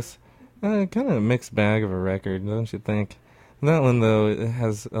Business. Kind of a mixed bag of a record, don't you think? That one, though, it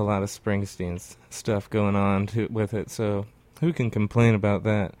has a lot of Springsteen's stuff going on with it, so who can complain about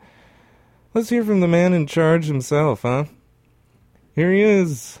that? Let's hear from the man in charge himself, huh? Here he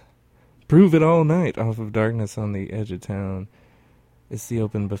is. Prove It All Night off of Darkness on the Edge of Town. It's the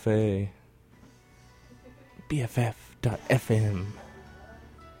Open Buffet. BFF.FM.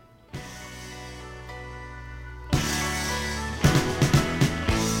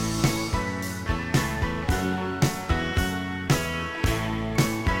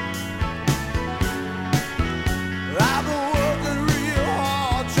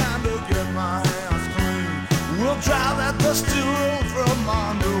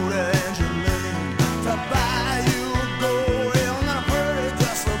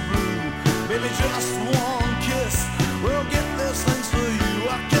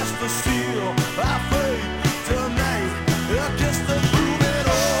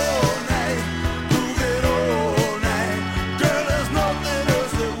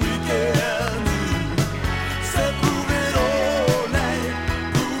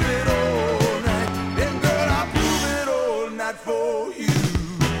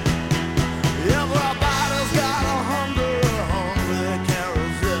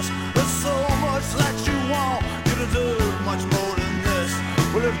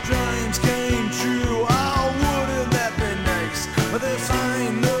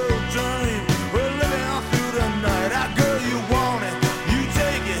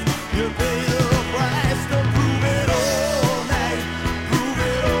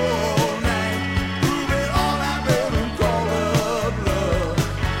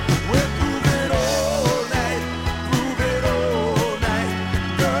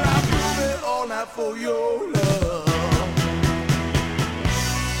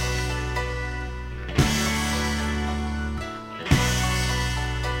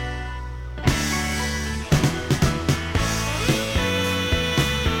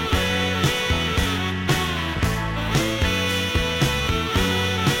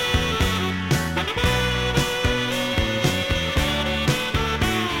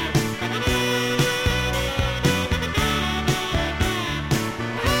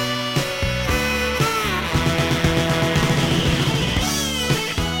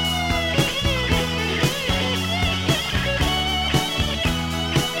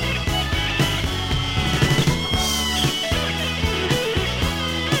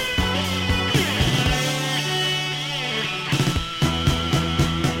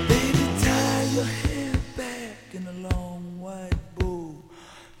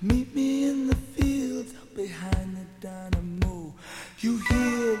 You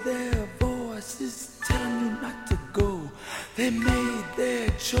hear their voices telling you not to go. They made their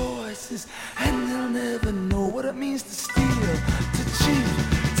choices and they'll never know what it means to steal, to cheat,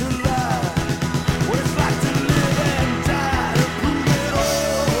 to lie. What it's like to live and die, to prove it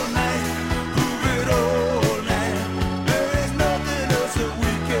all night, prove it all night. There is nothing else that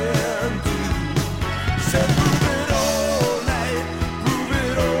we can do. Say prove it all night, prove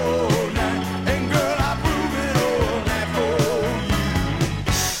it all night. And girl, I prove it all night for you.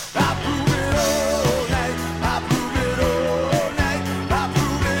 I prove it all night, I prove it all night, I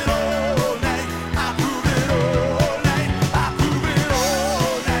prove it all night, I prove it all night, I prove it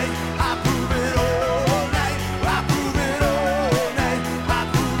all night, I prove it all night, I prove it all night, I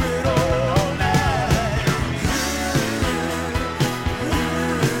prove it all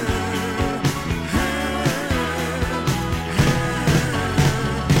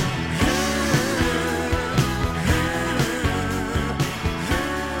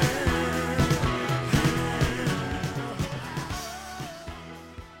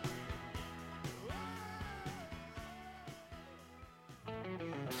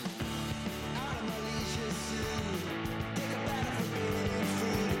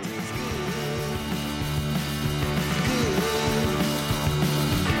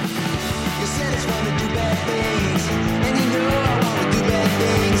You said it's wrong to do bad things, and you know I wanna do bad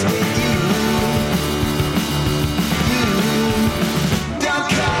things with you. Don't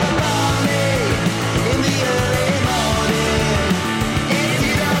call upon me in the early morning. If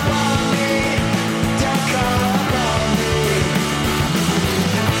you don't want me, don't call upon me.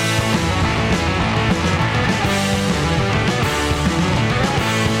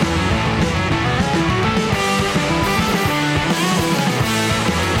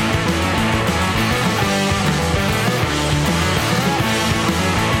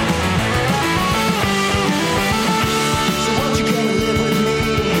 So won't you come and live with me?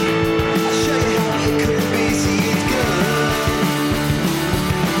 I'll show you how it could be. See, it's good,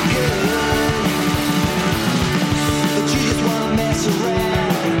 but you just wanna mess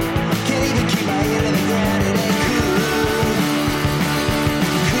around. Can't even keep my head in the ground. It ain't cool.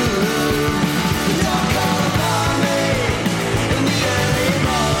 Don't call upon me in the early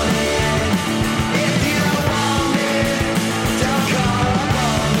morning. If you don't want me, don't call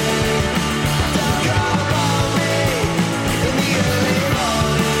upon me. Don't call upon me in the early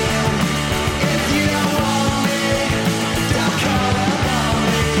morning. If you don't want me, don't call upon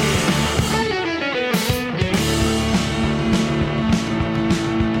me.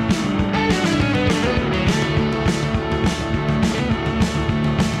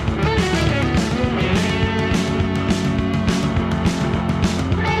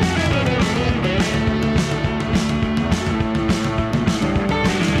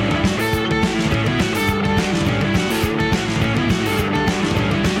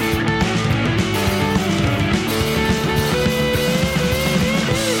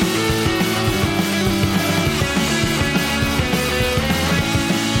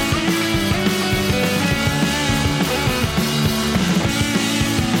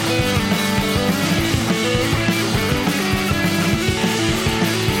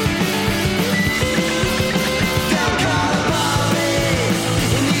 call upon me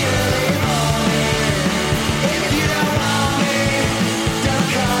in the early morning. If you don't want me, don't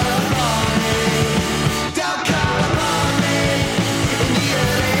call upon me. Don't call upon me in the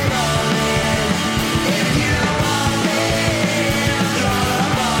early morning. If you don't want me, don't call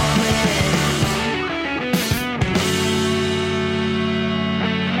upon me.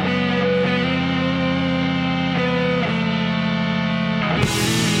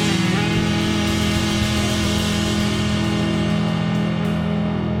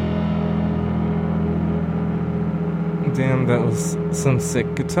 Damn, that was some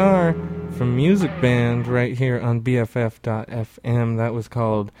sick guitar from Music Band right here on BFF.FM. That was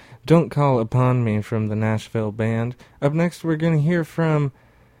called Don't Call Upon Me from the Nashville Band. Up next, we're going to hear from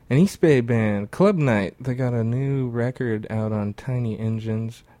an East Bay band, Club Night. They got a new record out on Tiny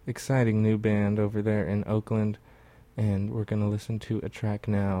Engines. Exciting new band over there in Oakland. And we're going to listen to a track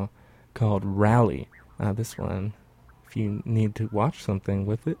now called Rally. This one, if you need to watch something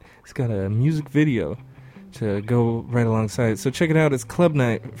with it, it's got a music video to go right alongside it. So check it out. It's Club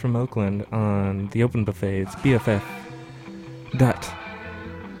Night from Oakland on the Open Buffet. It's BFF.FM.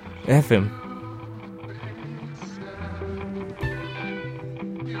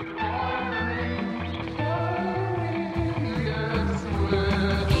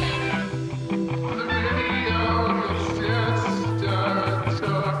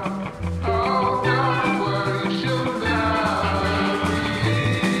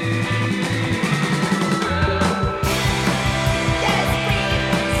 Yes.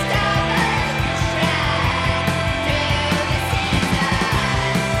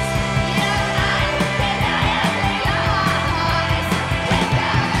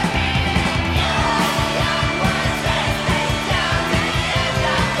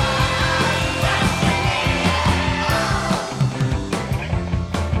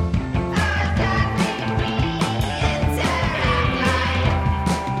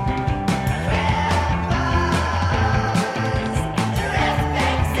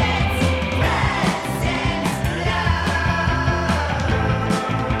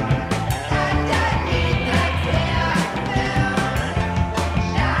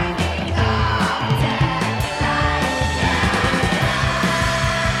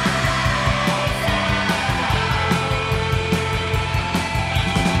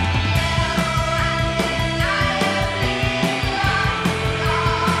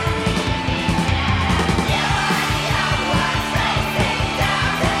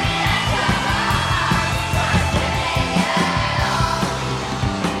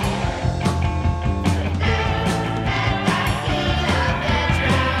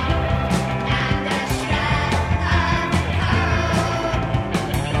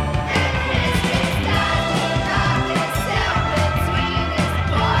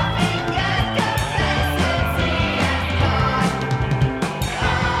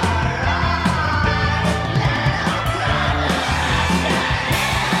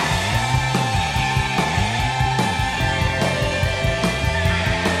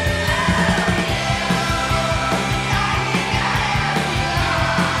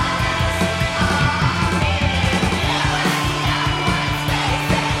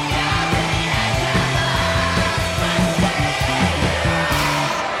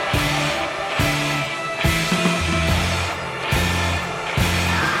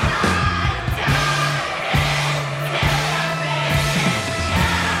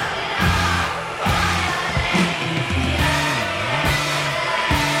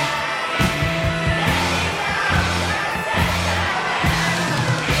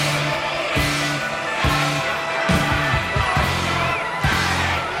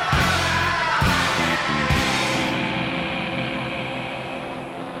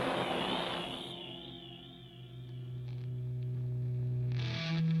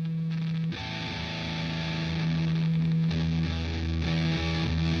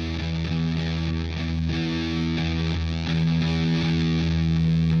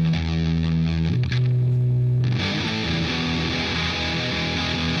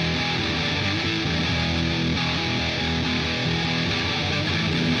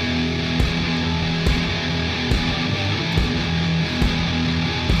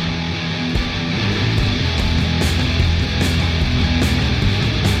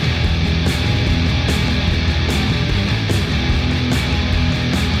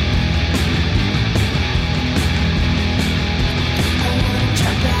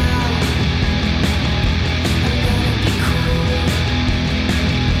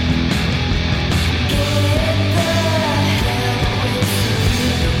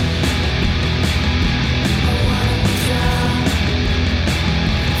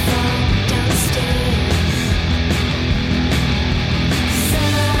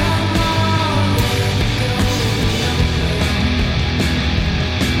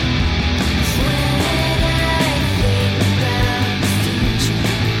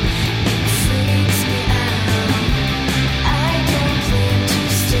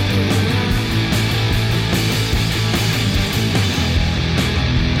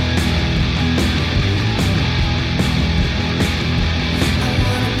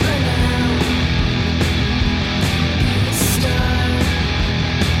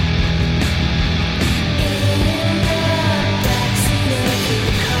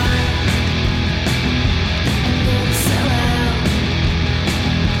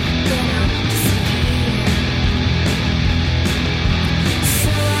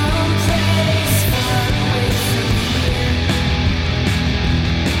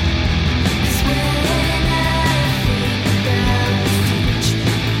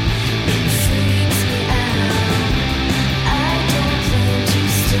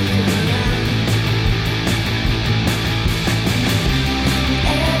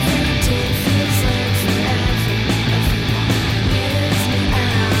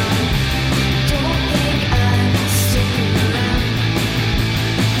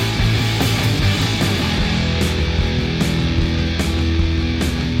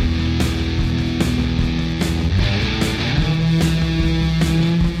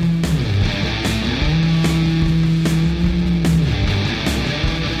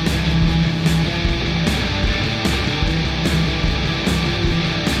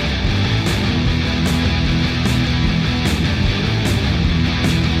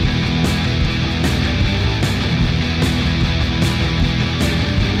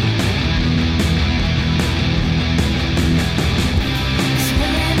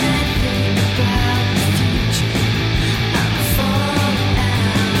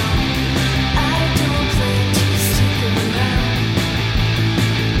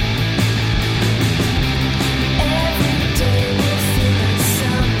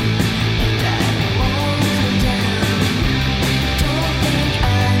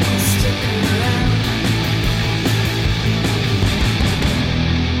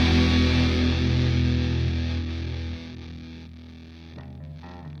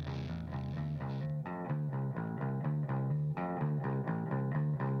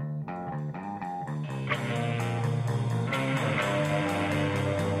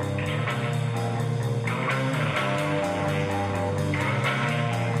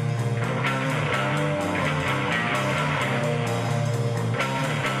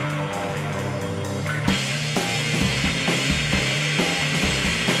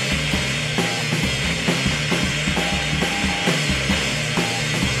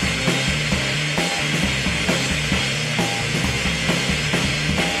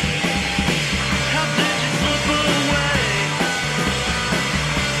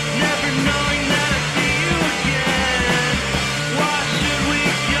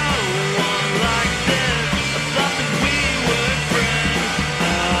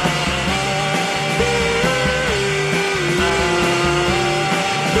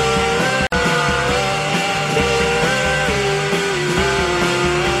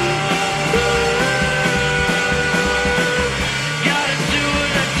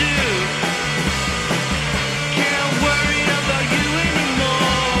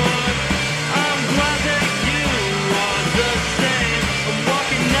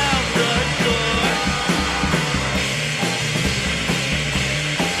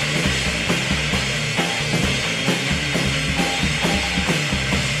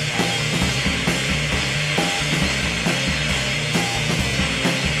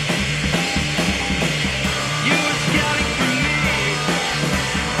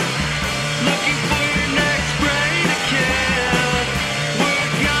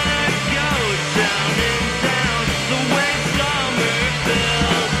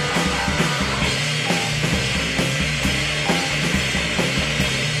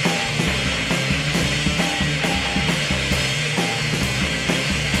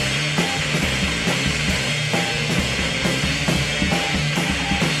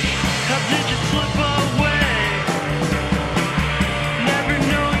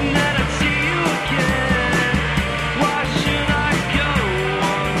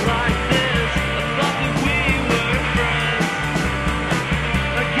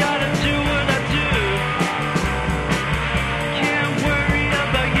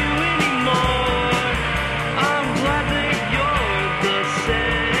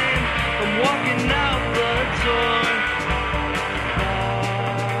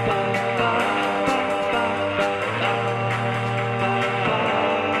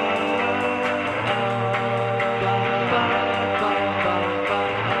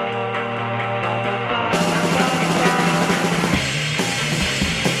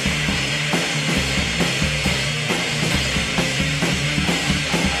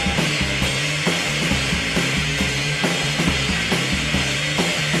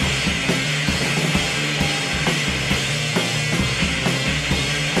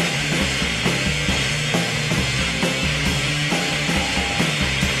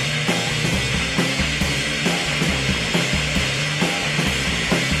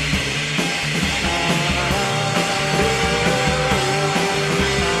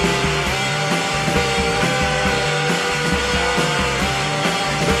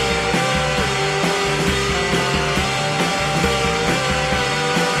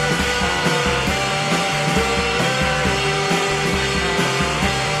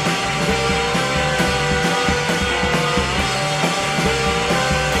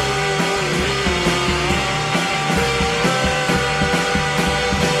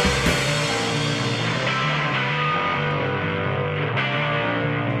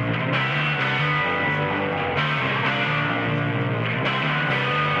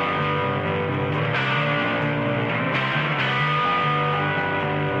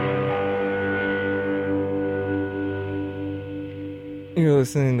 You're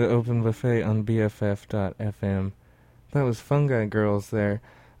listening to Open Buffet on BFF.FM. That was Fungi Girls there.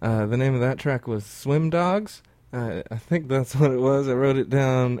 The name of that track was Swim Dogs. I think that's what it was. I wrote it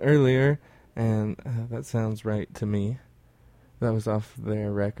down earlier, and that sounds right to me. That was off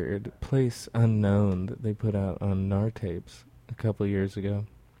their record, Place Unknown, that they put out on Nar Tapes a couple years ago.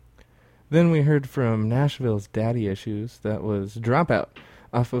 Then we heard from Nashville's Daddy Issues. That was Dropout,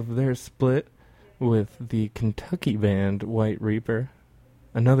 off of their split with the Kentucky band White Reaper.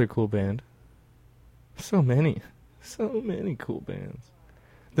 Another cool band. So many cool bands.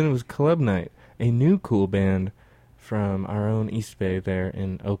 Then it was Club Night, a new cool band from our own East Bay there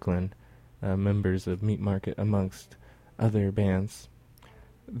in Oakland, members of Meat Market amongst other bands.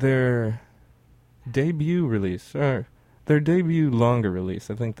 Their debut release, or their debut longer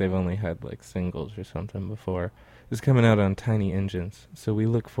release, I think they've only had like singles or something before, is coming out on Tiny Engines, so we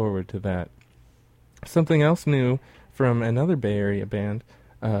look forward to that. Something else new from another Bay Area band,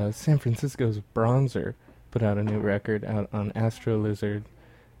 San Francisco's Bronzer put out a new record out on Astro Lizard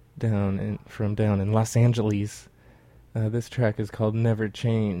down in Los Angeles. This track is called Never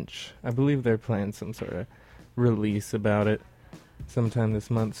Change. I believe they're playing some sort of release about it sometime this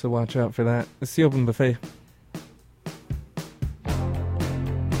month, so watch out for that. It's the Open Buffet.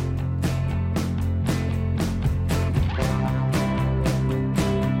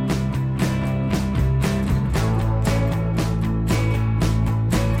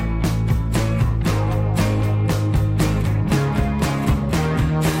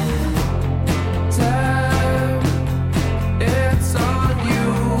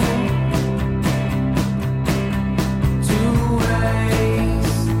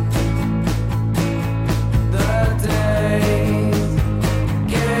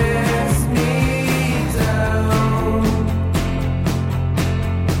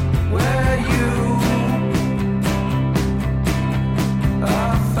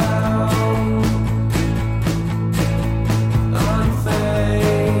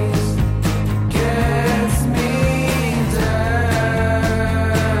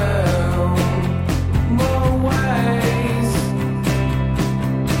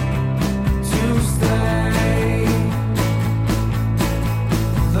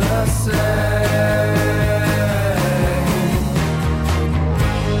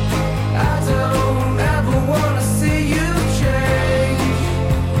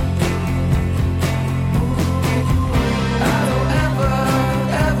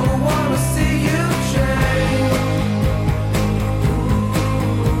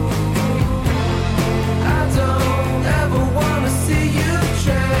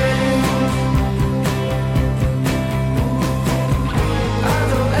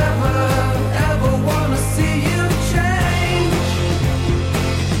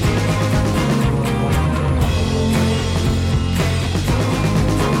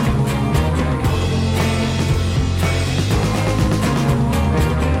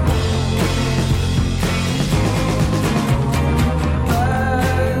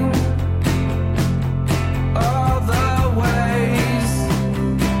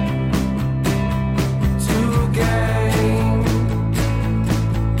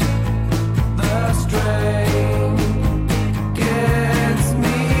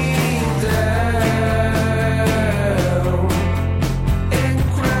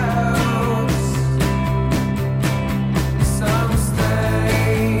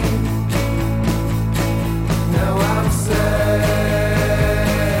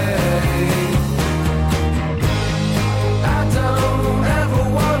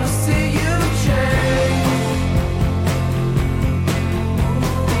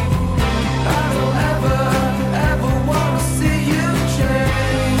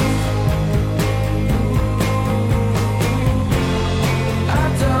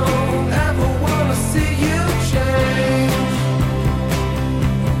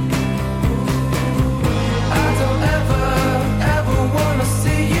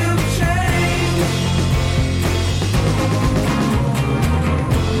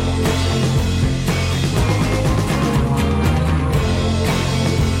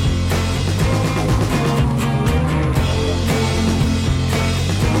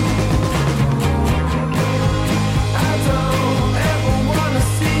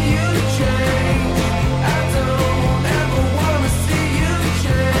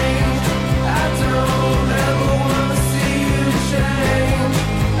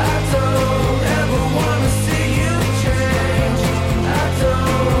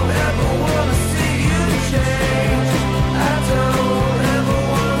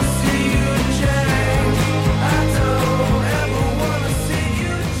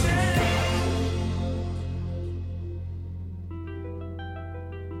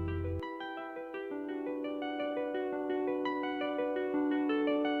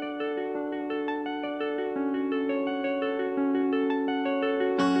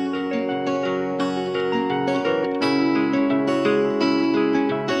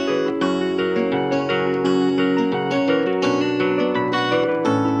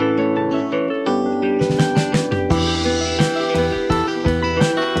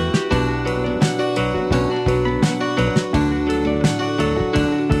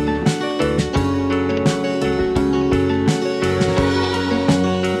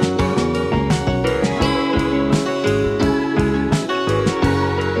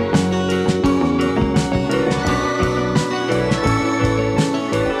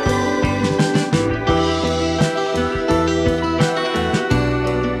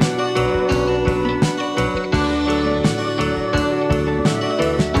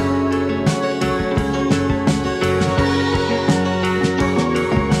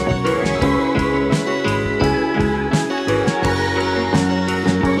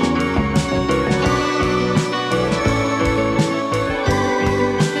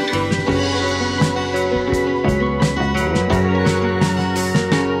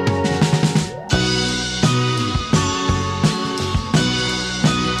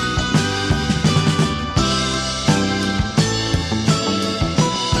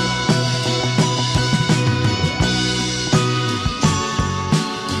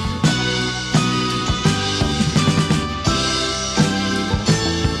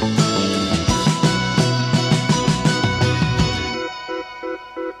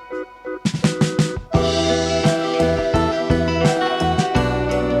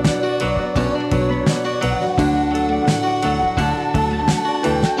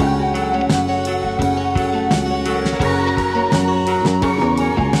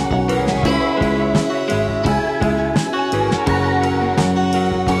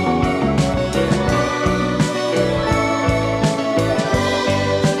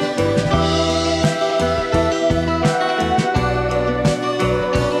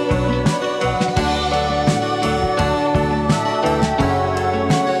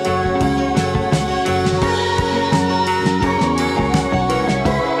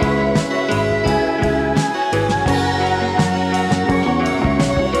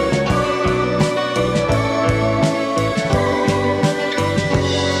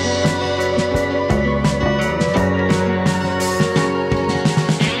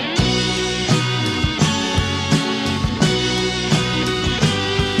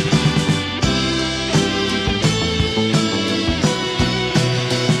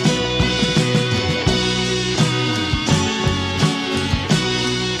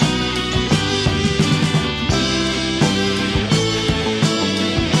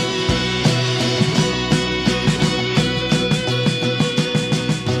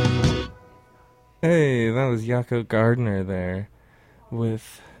 Hey, that was Yako Gardner there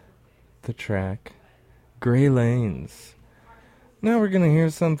with the track Grey Lanes. Now we're going to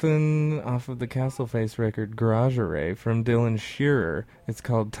hear something off of the Castleface record Garage Array from Dylan Shearer. It's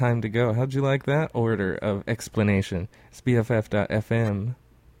called Time to Go. How'd you like that order of explanation? It's BFF.FM.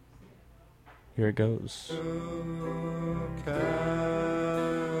 Here it goes.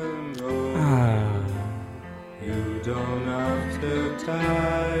 You don't have to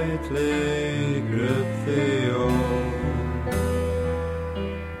tightly grip the old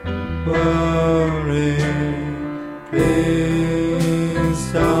worry. Please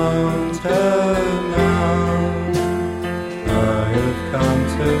don't turn now. I have come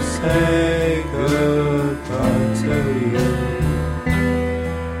to say goodbye to you,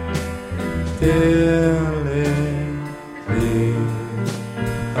 dearly. Leave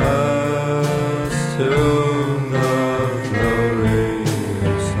us to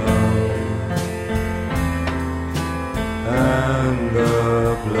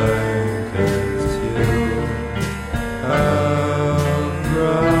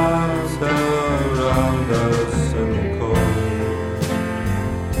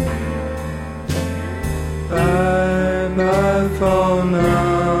for now.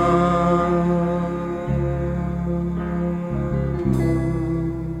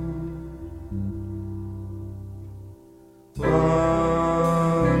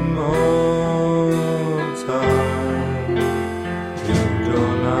 One more time. You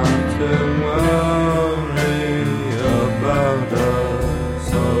don't have to worry about us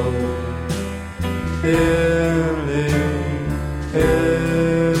all. Dearly,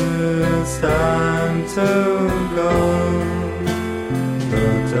 it's time to go.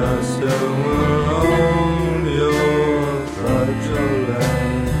 Dust around your fragile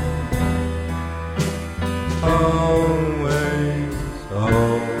land. Always,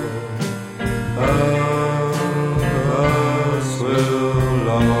 all of us will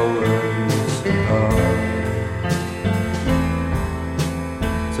always come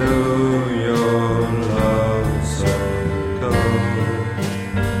to your love circle,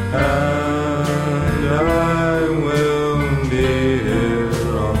 and I will be here.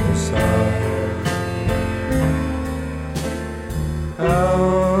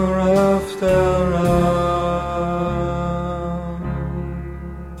 Hour after hour,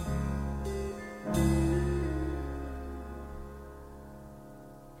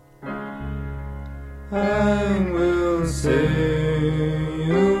 I will see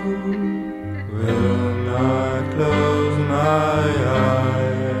you when I close my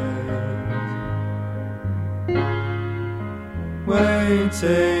eyes,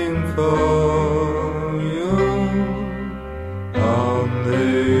 waiting for you on the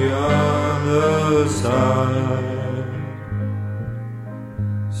other side.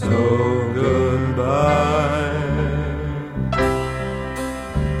 So goodbye.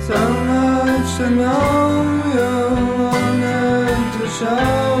 So much to know you, wanted to show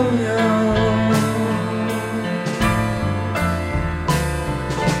you.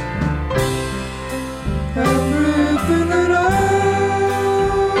 Everything that I'm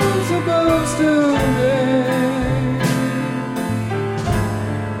supposed to be.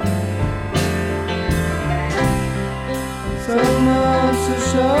 So much to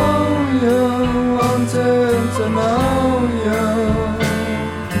show you, wanted to know you.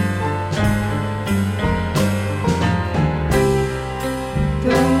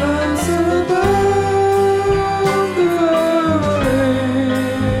 Then I said above the valley,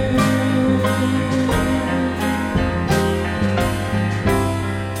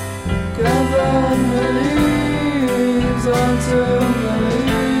 gathered the leaves onto the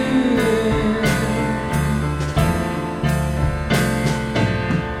leaves.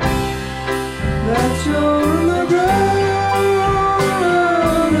 That you're in the ground.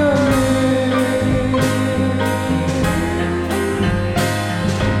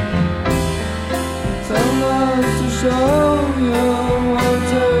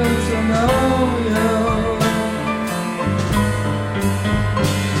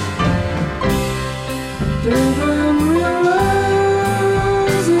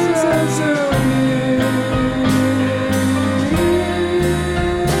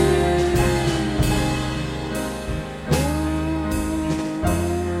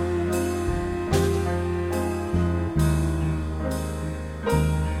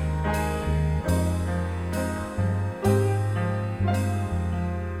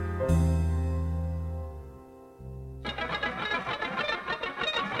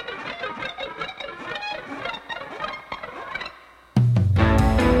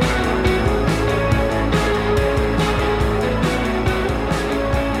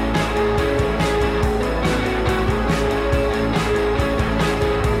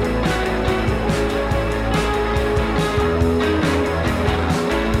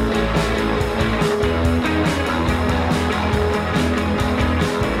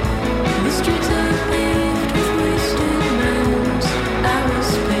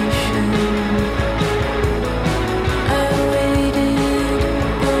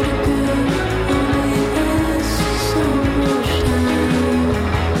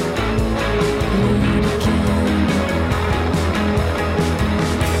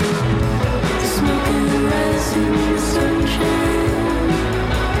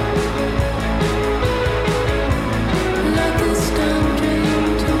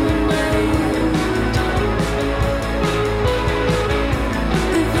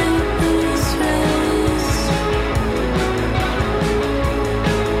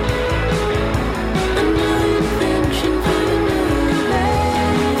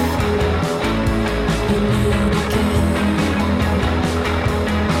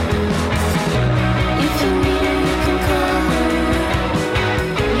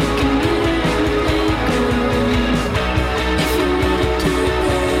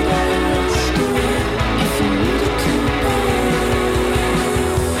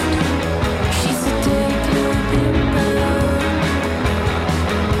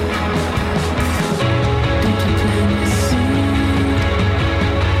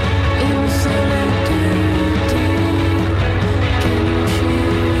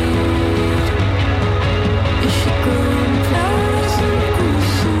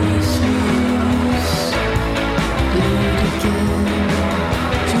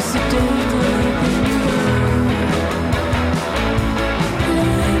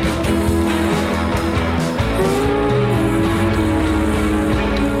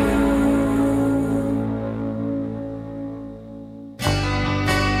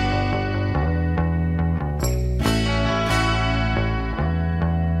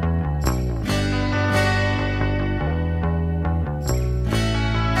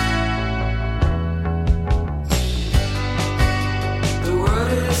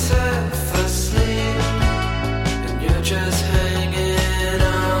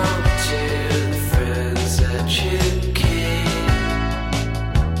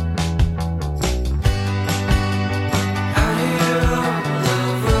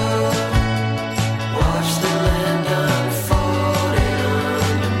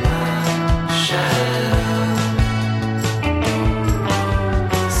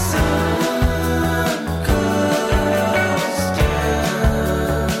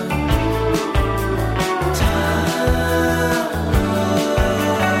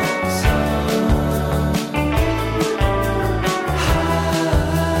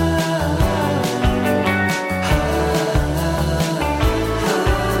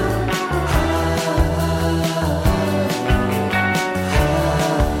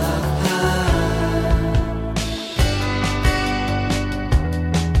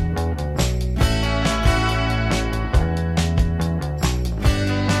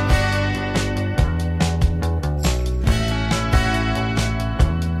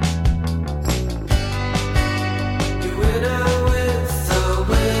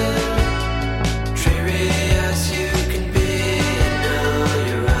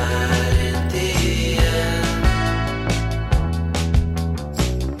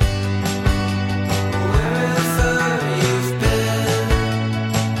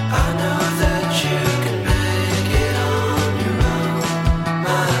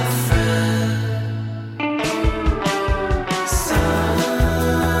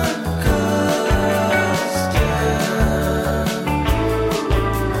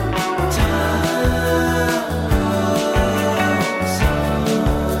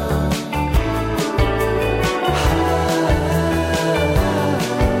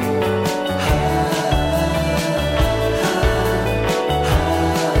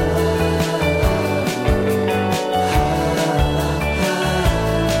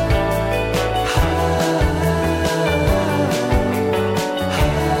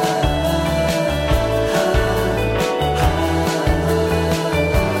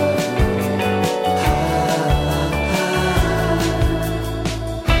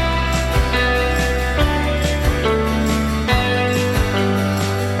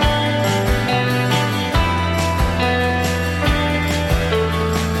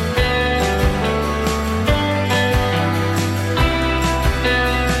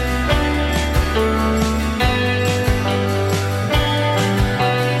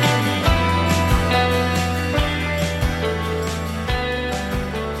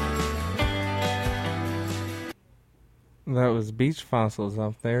 Beach Fossils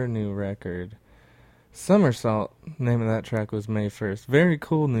off their new record. Somersault, name of that track was May 1st. Very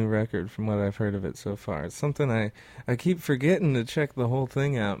cool new record from what I've heard of it so far. It's something I keep forgetting to check the whole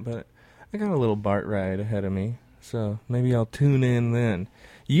thing out, but I got a little BART ride ahead of me, so maybe I'll tune in then.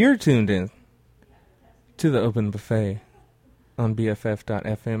 You're tuned in to the Open Buffet on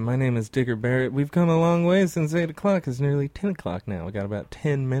BFF.FM. My name is Digger Barrett. We've come a long way since 8 o'clock. It's nearly 10 o'clock now. We got about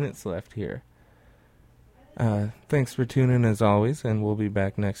 10 minutes left here. Thanks for tuning in as always, and we'll be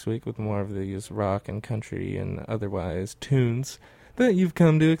back next week with more of these rock and country and otherwise tunes that you've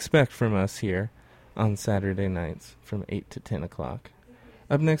come to expect from us here on Saturday nights from 8 to 10 o'clock.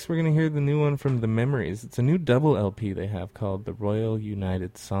 Up next, we're going to hear the new one from The Memories. It's a new double LP they have called the Royal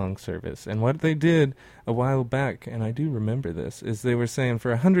United Song Service. And what they did a while back, and I do remember this, is they were saying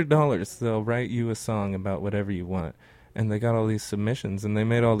for $100 they'll write you a song about whatever you want. And they got all these submissions, and they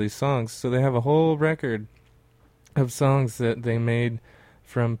made all these songs. So they have a whole record of songs that they made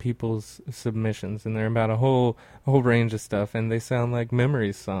from people's submissions, and they're about a whole range of stuff, and they sound like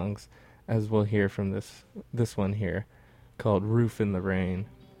Memories songs, as we'll hear from this one here, called Roof in the Rain.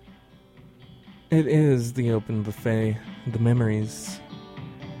 It is the Open Buffet, The Memories.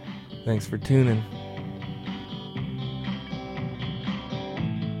 Thanks for tuning.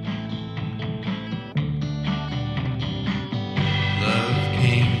 Love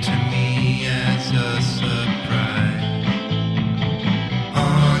came to me as a surprise.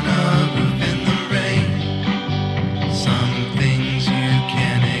 On a roof in the rain. Some things you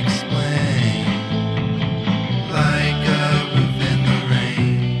can't explain. Like a roof in the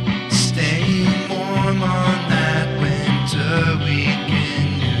rain. Staying warm on that winter week in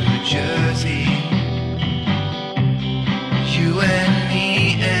New Jersey. You and me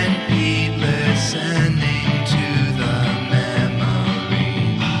and Pete listening to the memories.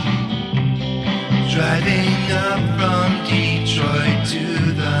 Driving up from Detroit to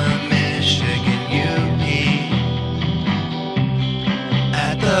the Michigan UP.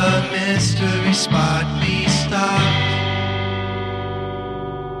 At the mystery spot we stopped.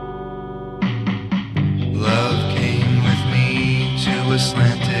 Love came with me to a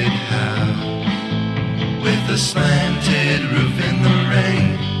slanted house with a slanted roof in the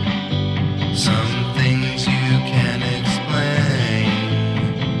rain. Some things you can't explain.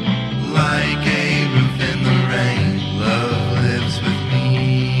 Like a roof in the rain. Love lives with me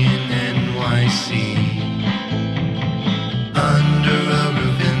in NYC. Under a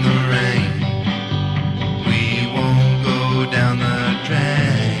roof in the rain. We won't go down the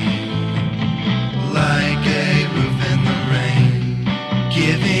drain. Like a roof in the rain.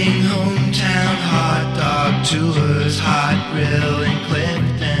 Giving hometown hot dog tours, hot grill in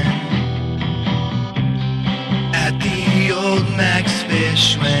Clifton. At the old Max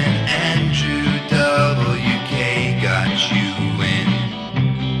Fish when Andrew WK got you in.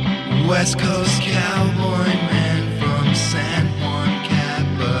 West Coast cowboy man from San Juan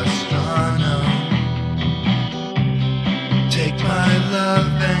Capistrano. Take my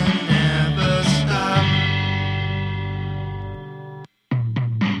love and never stop.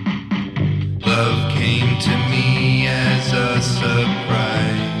 Love came to me as a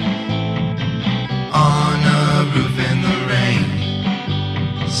surprise. On a roof in the rain.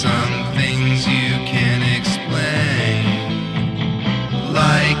 Some things you can't explain.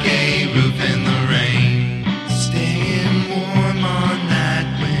 Like a roof in the rain. Staying warm on that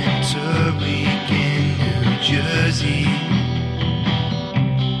winter week in New Jersey.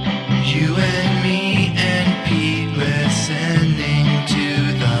 You and me and Pete listening to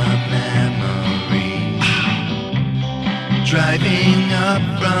the memories. Driving up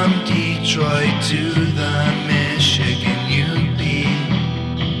from Detroit to the Michigan UP.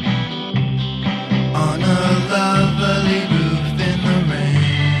 On a lovely roof in the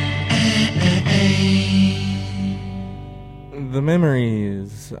rain. The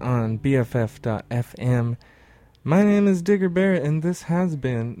Memories on BFF.FM. My name is Digger Barrett, and this has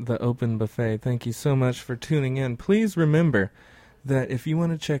been the Open Buffet. Thank you so much for tuning in. Please remember that if you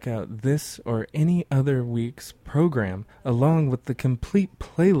want to check out this or any other week's program, along with the complete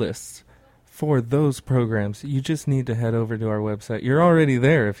playlists for those programs, you just need to head over to our website. You're already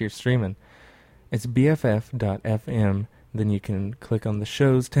there if you're streaming. It's BFF.FM. Then you can click on the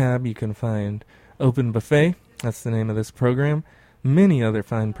shows tab. You can find Open Buffet. That's the name of this program. Many other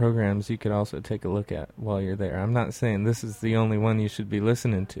fine programs you could also take a look at while you're there. I'm not saying this is the only one you should be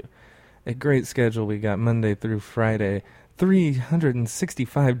listening to. A great schedule. We got Monday through Friday.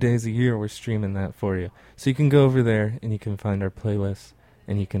 365 days a year we're streaming that for you. So you can go over there and you can find our playlists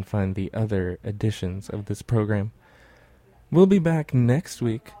and you can find the other editions of this program. We'll be back next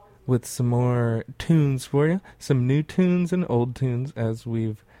week with some more tunes for you, some new tunes and old tunes, as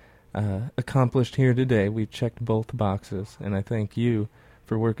we've accomplished here today. We've checked both boxes, and I thank you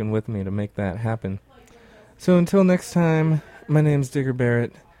for working with me to make that happen. So until next time, my name's Digger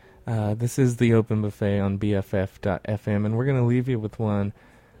Barrett. This is the Open Buffet on BFF.FM, and we're going to leave you with one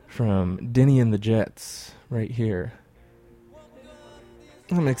from Denny and the Jets right here.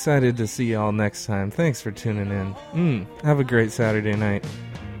 I'm excited to see y'all next time. Thanks for tuning in. Have a great Saturday night.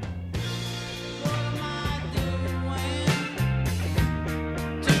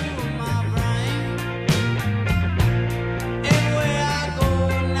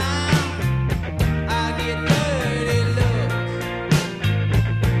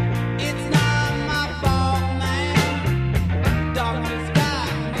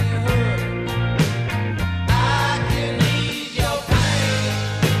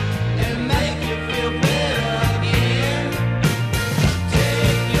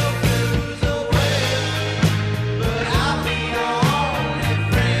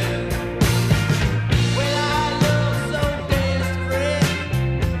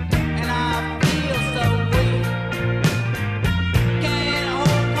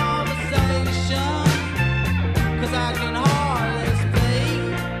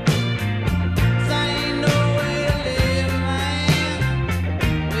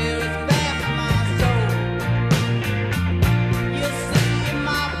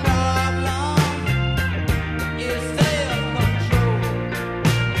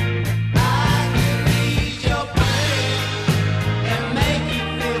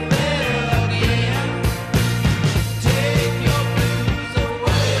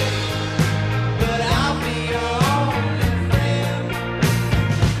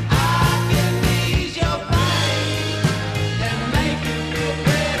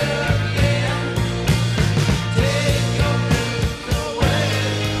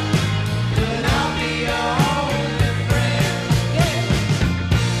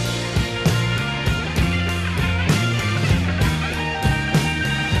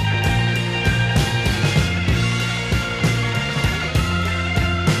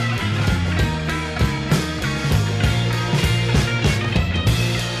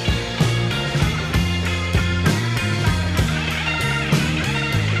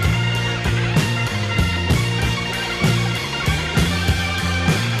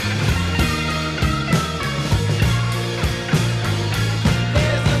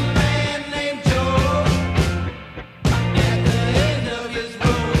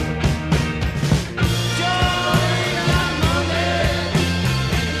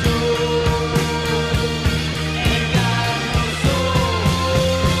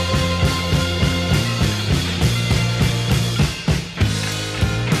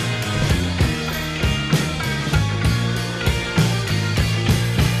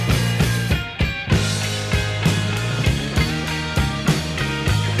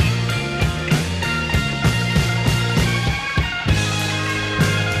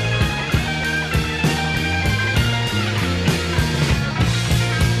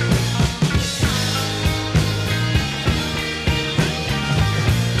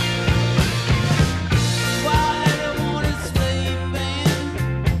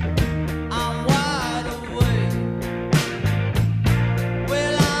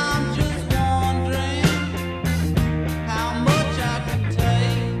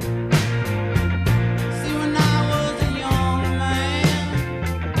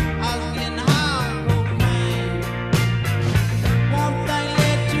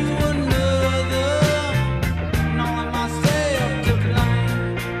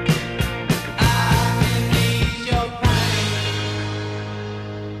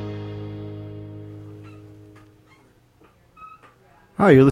 Hi, you're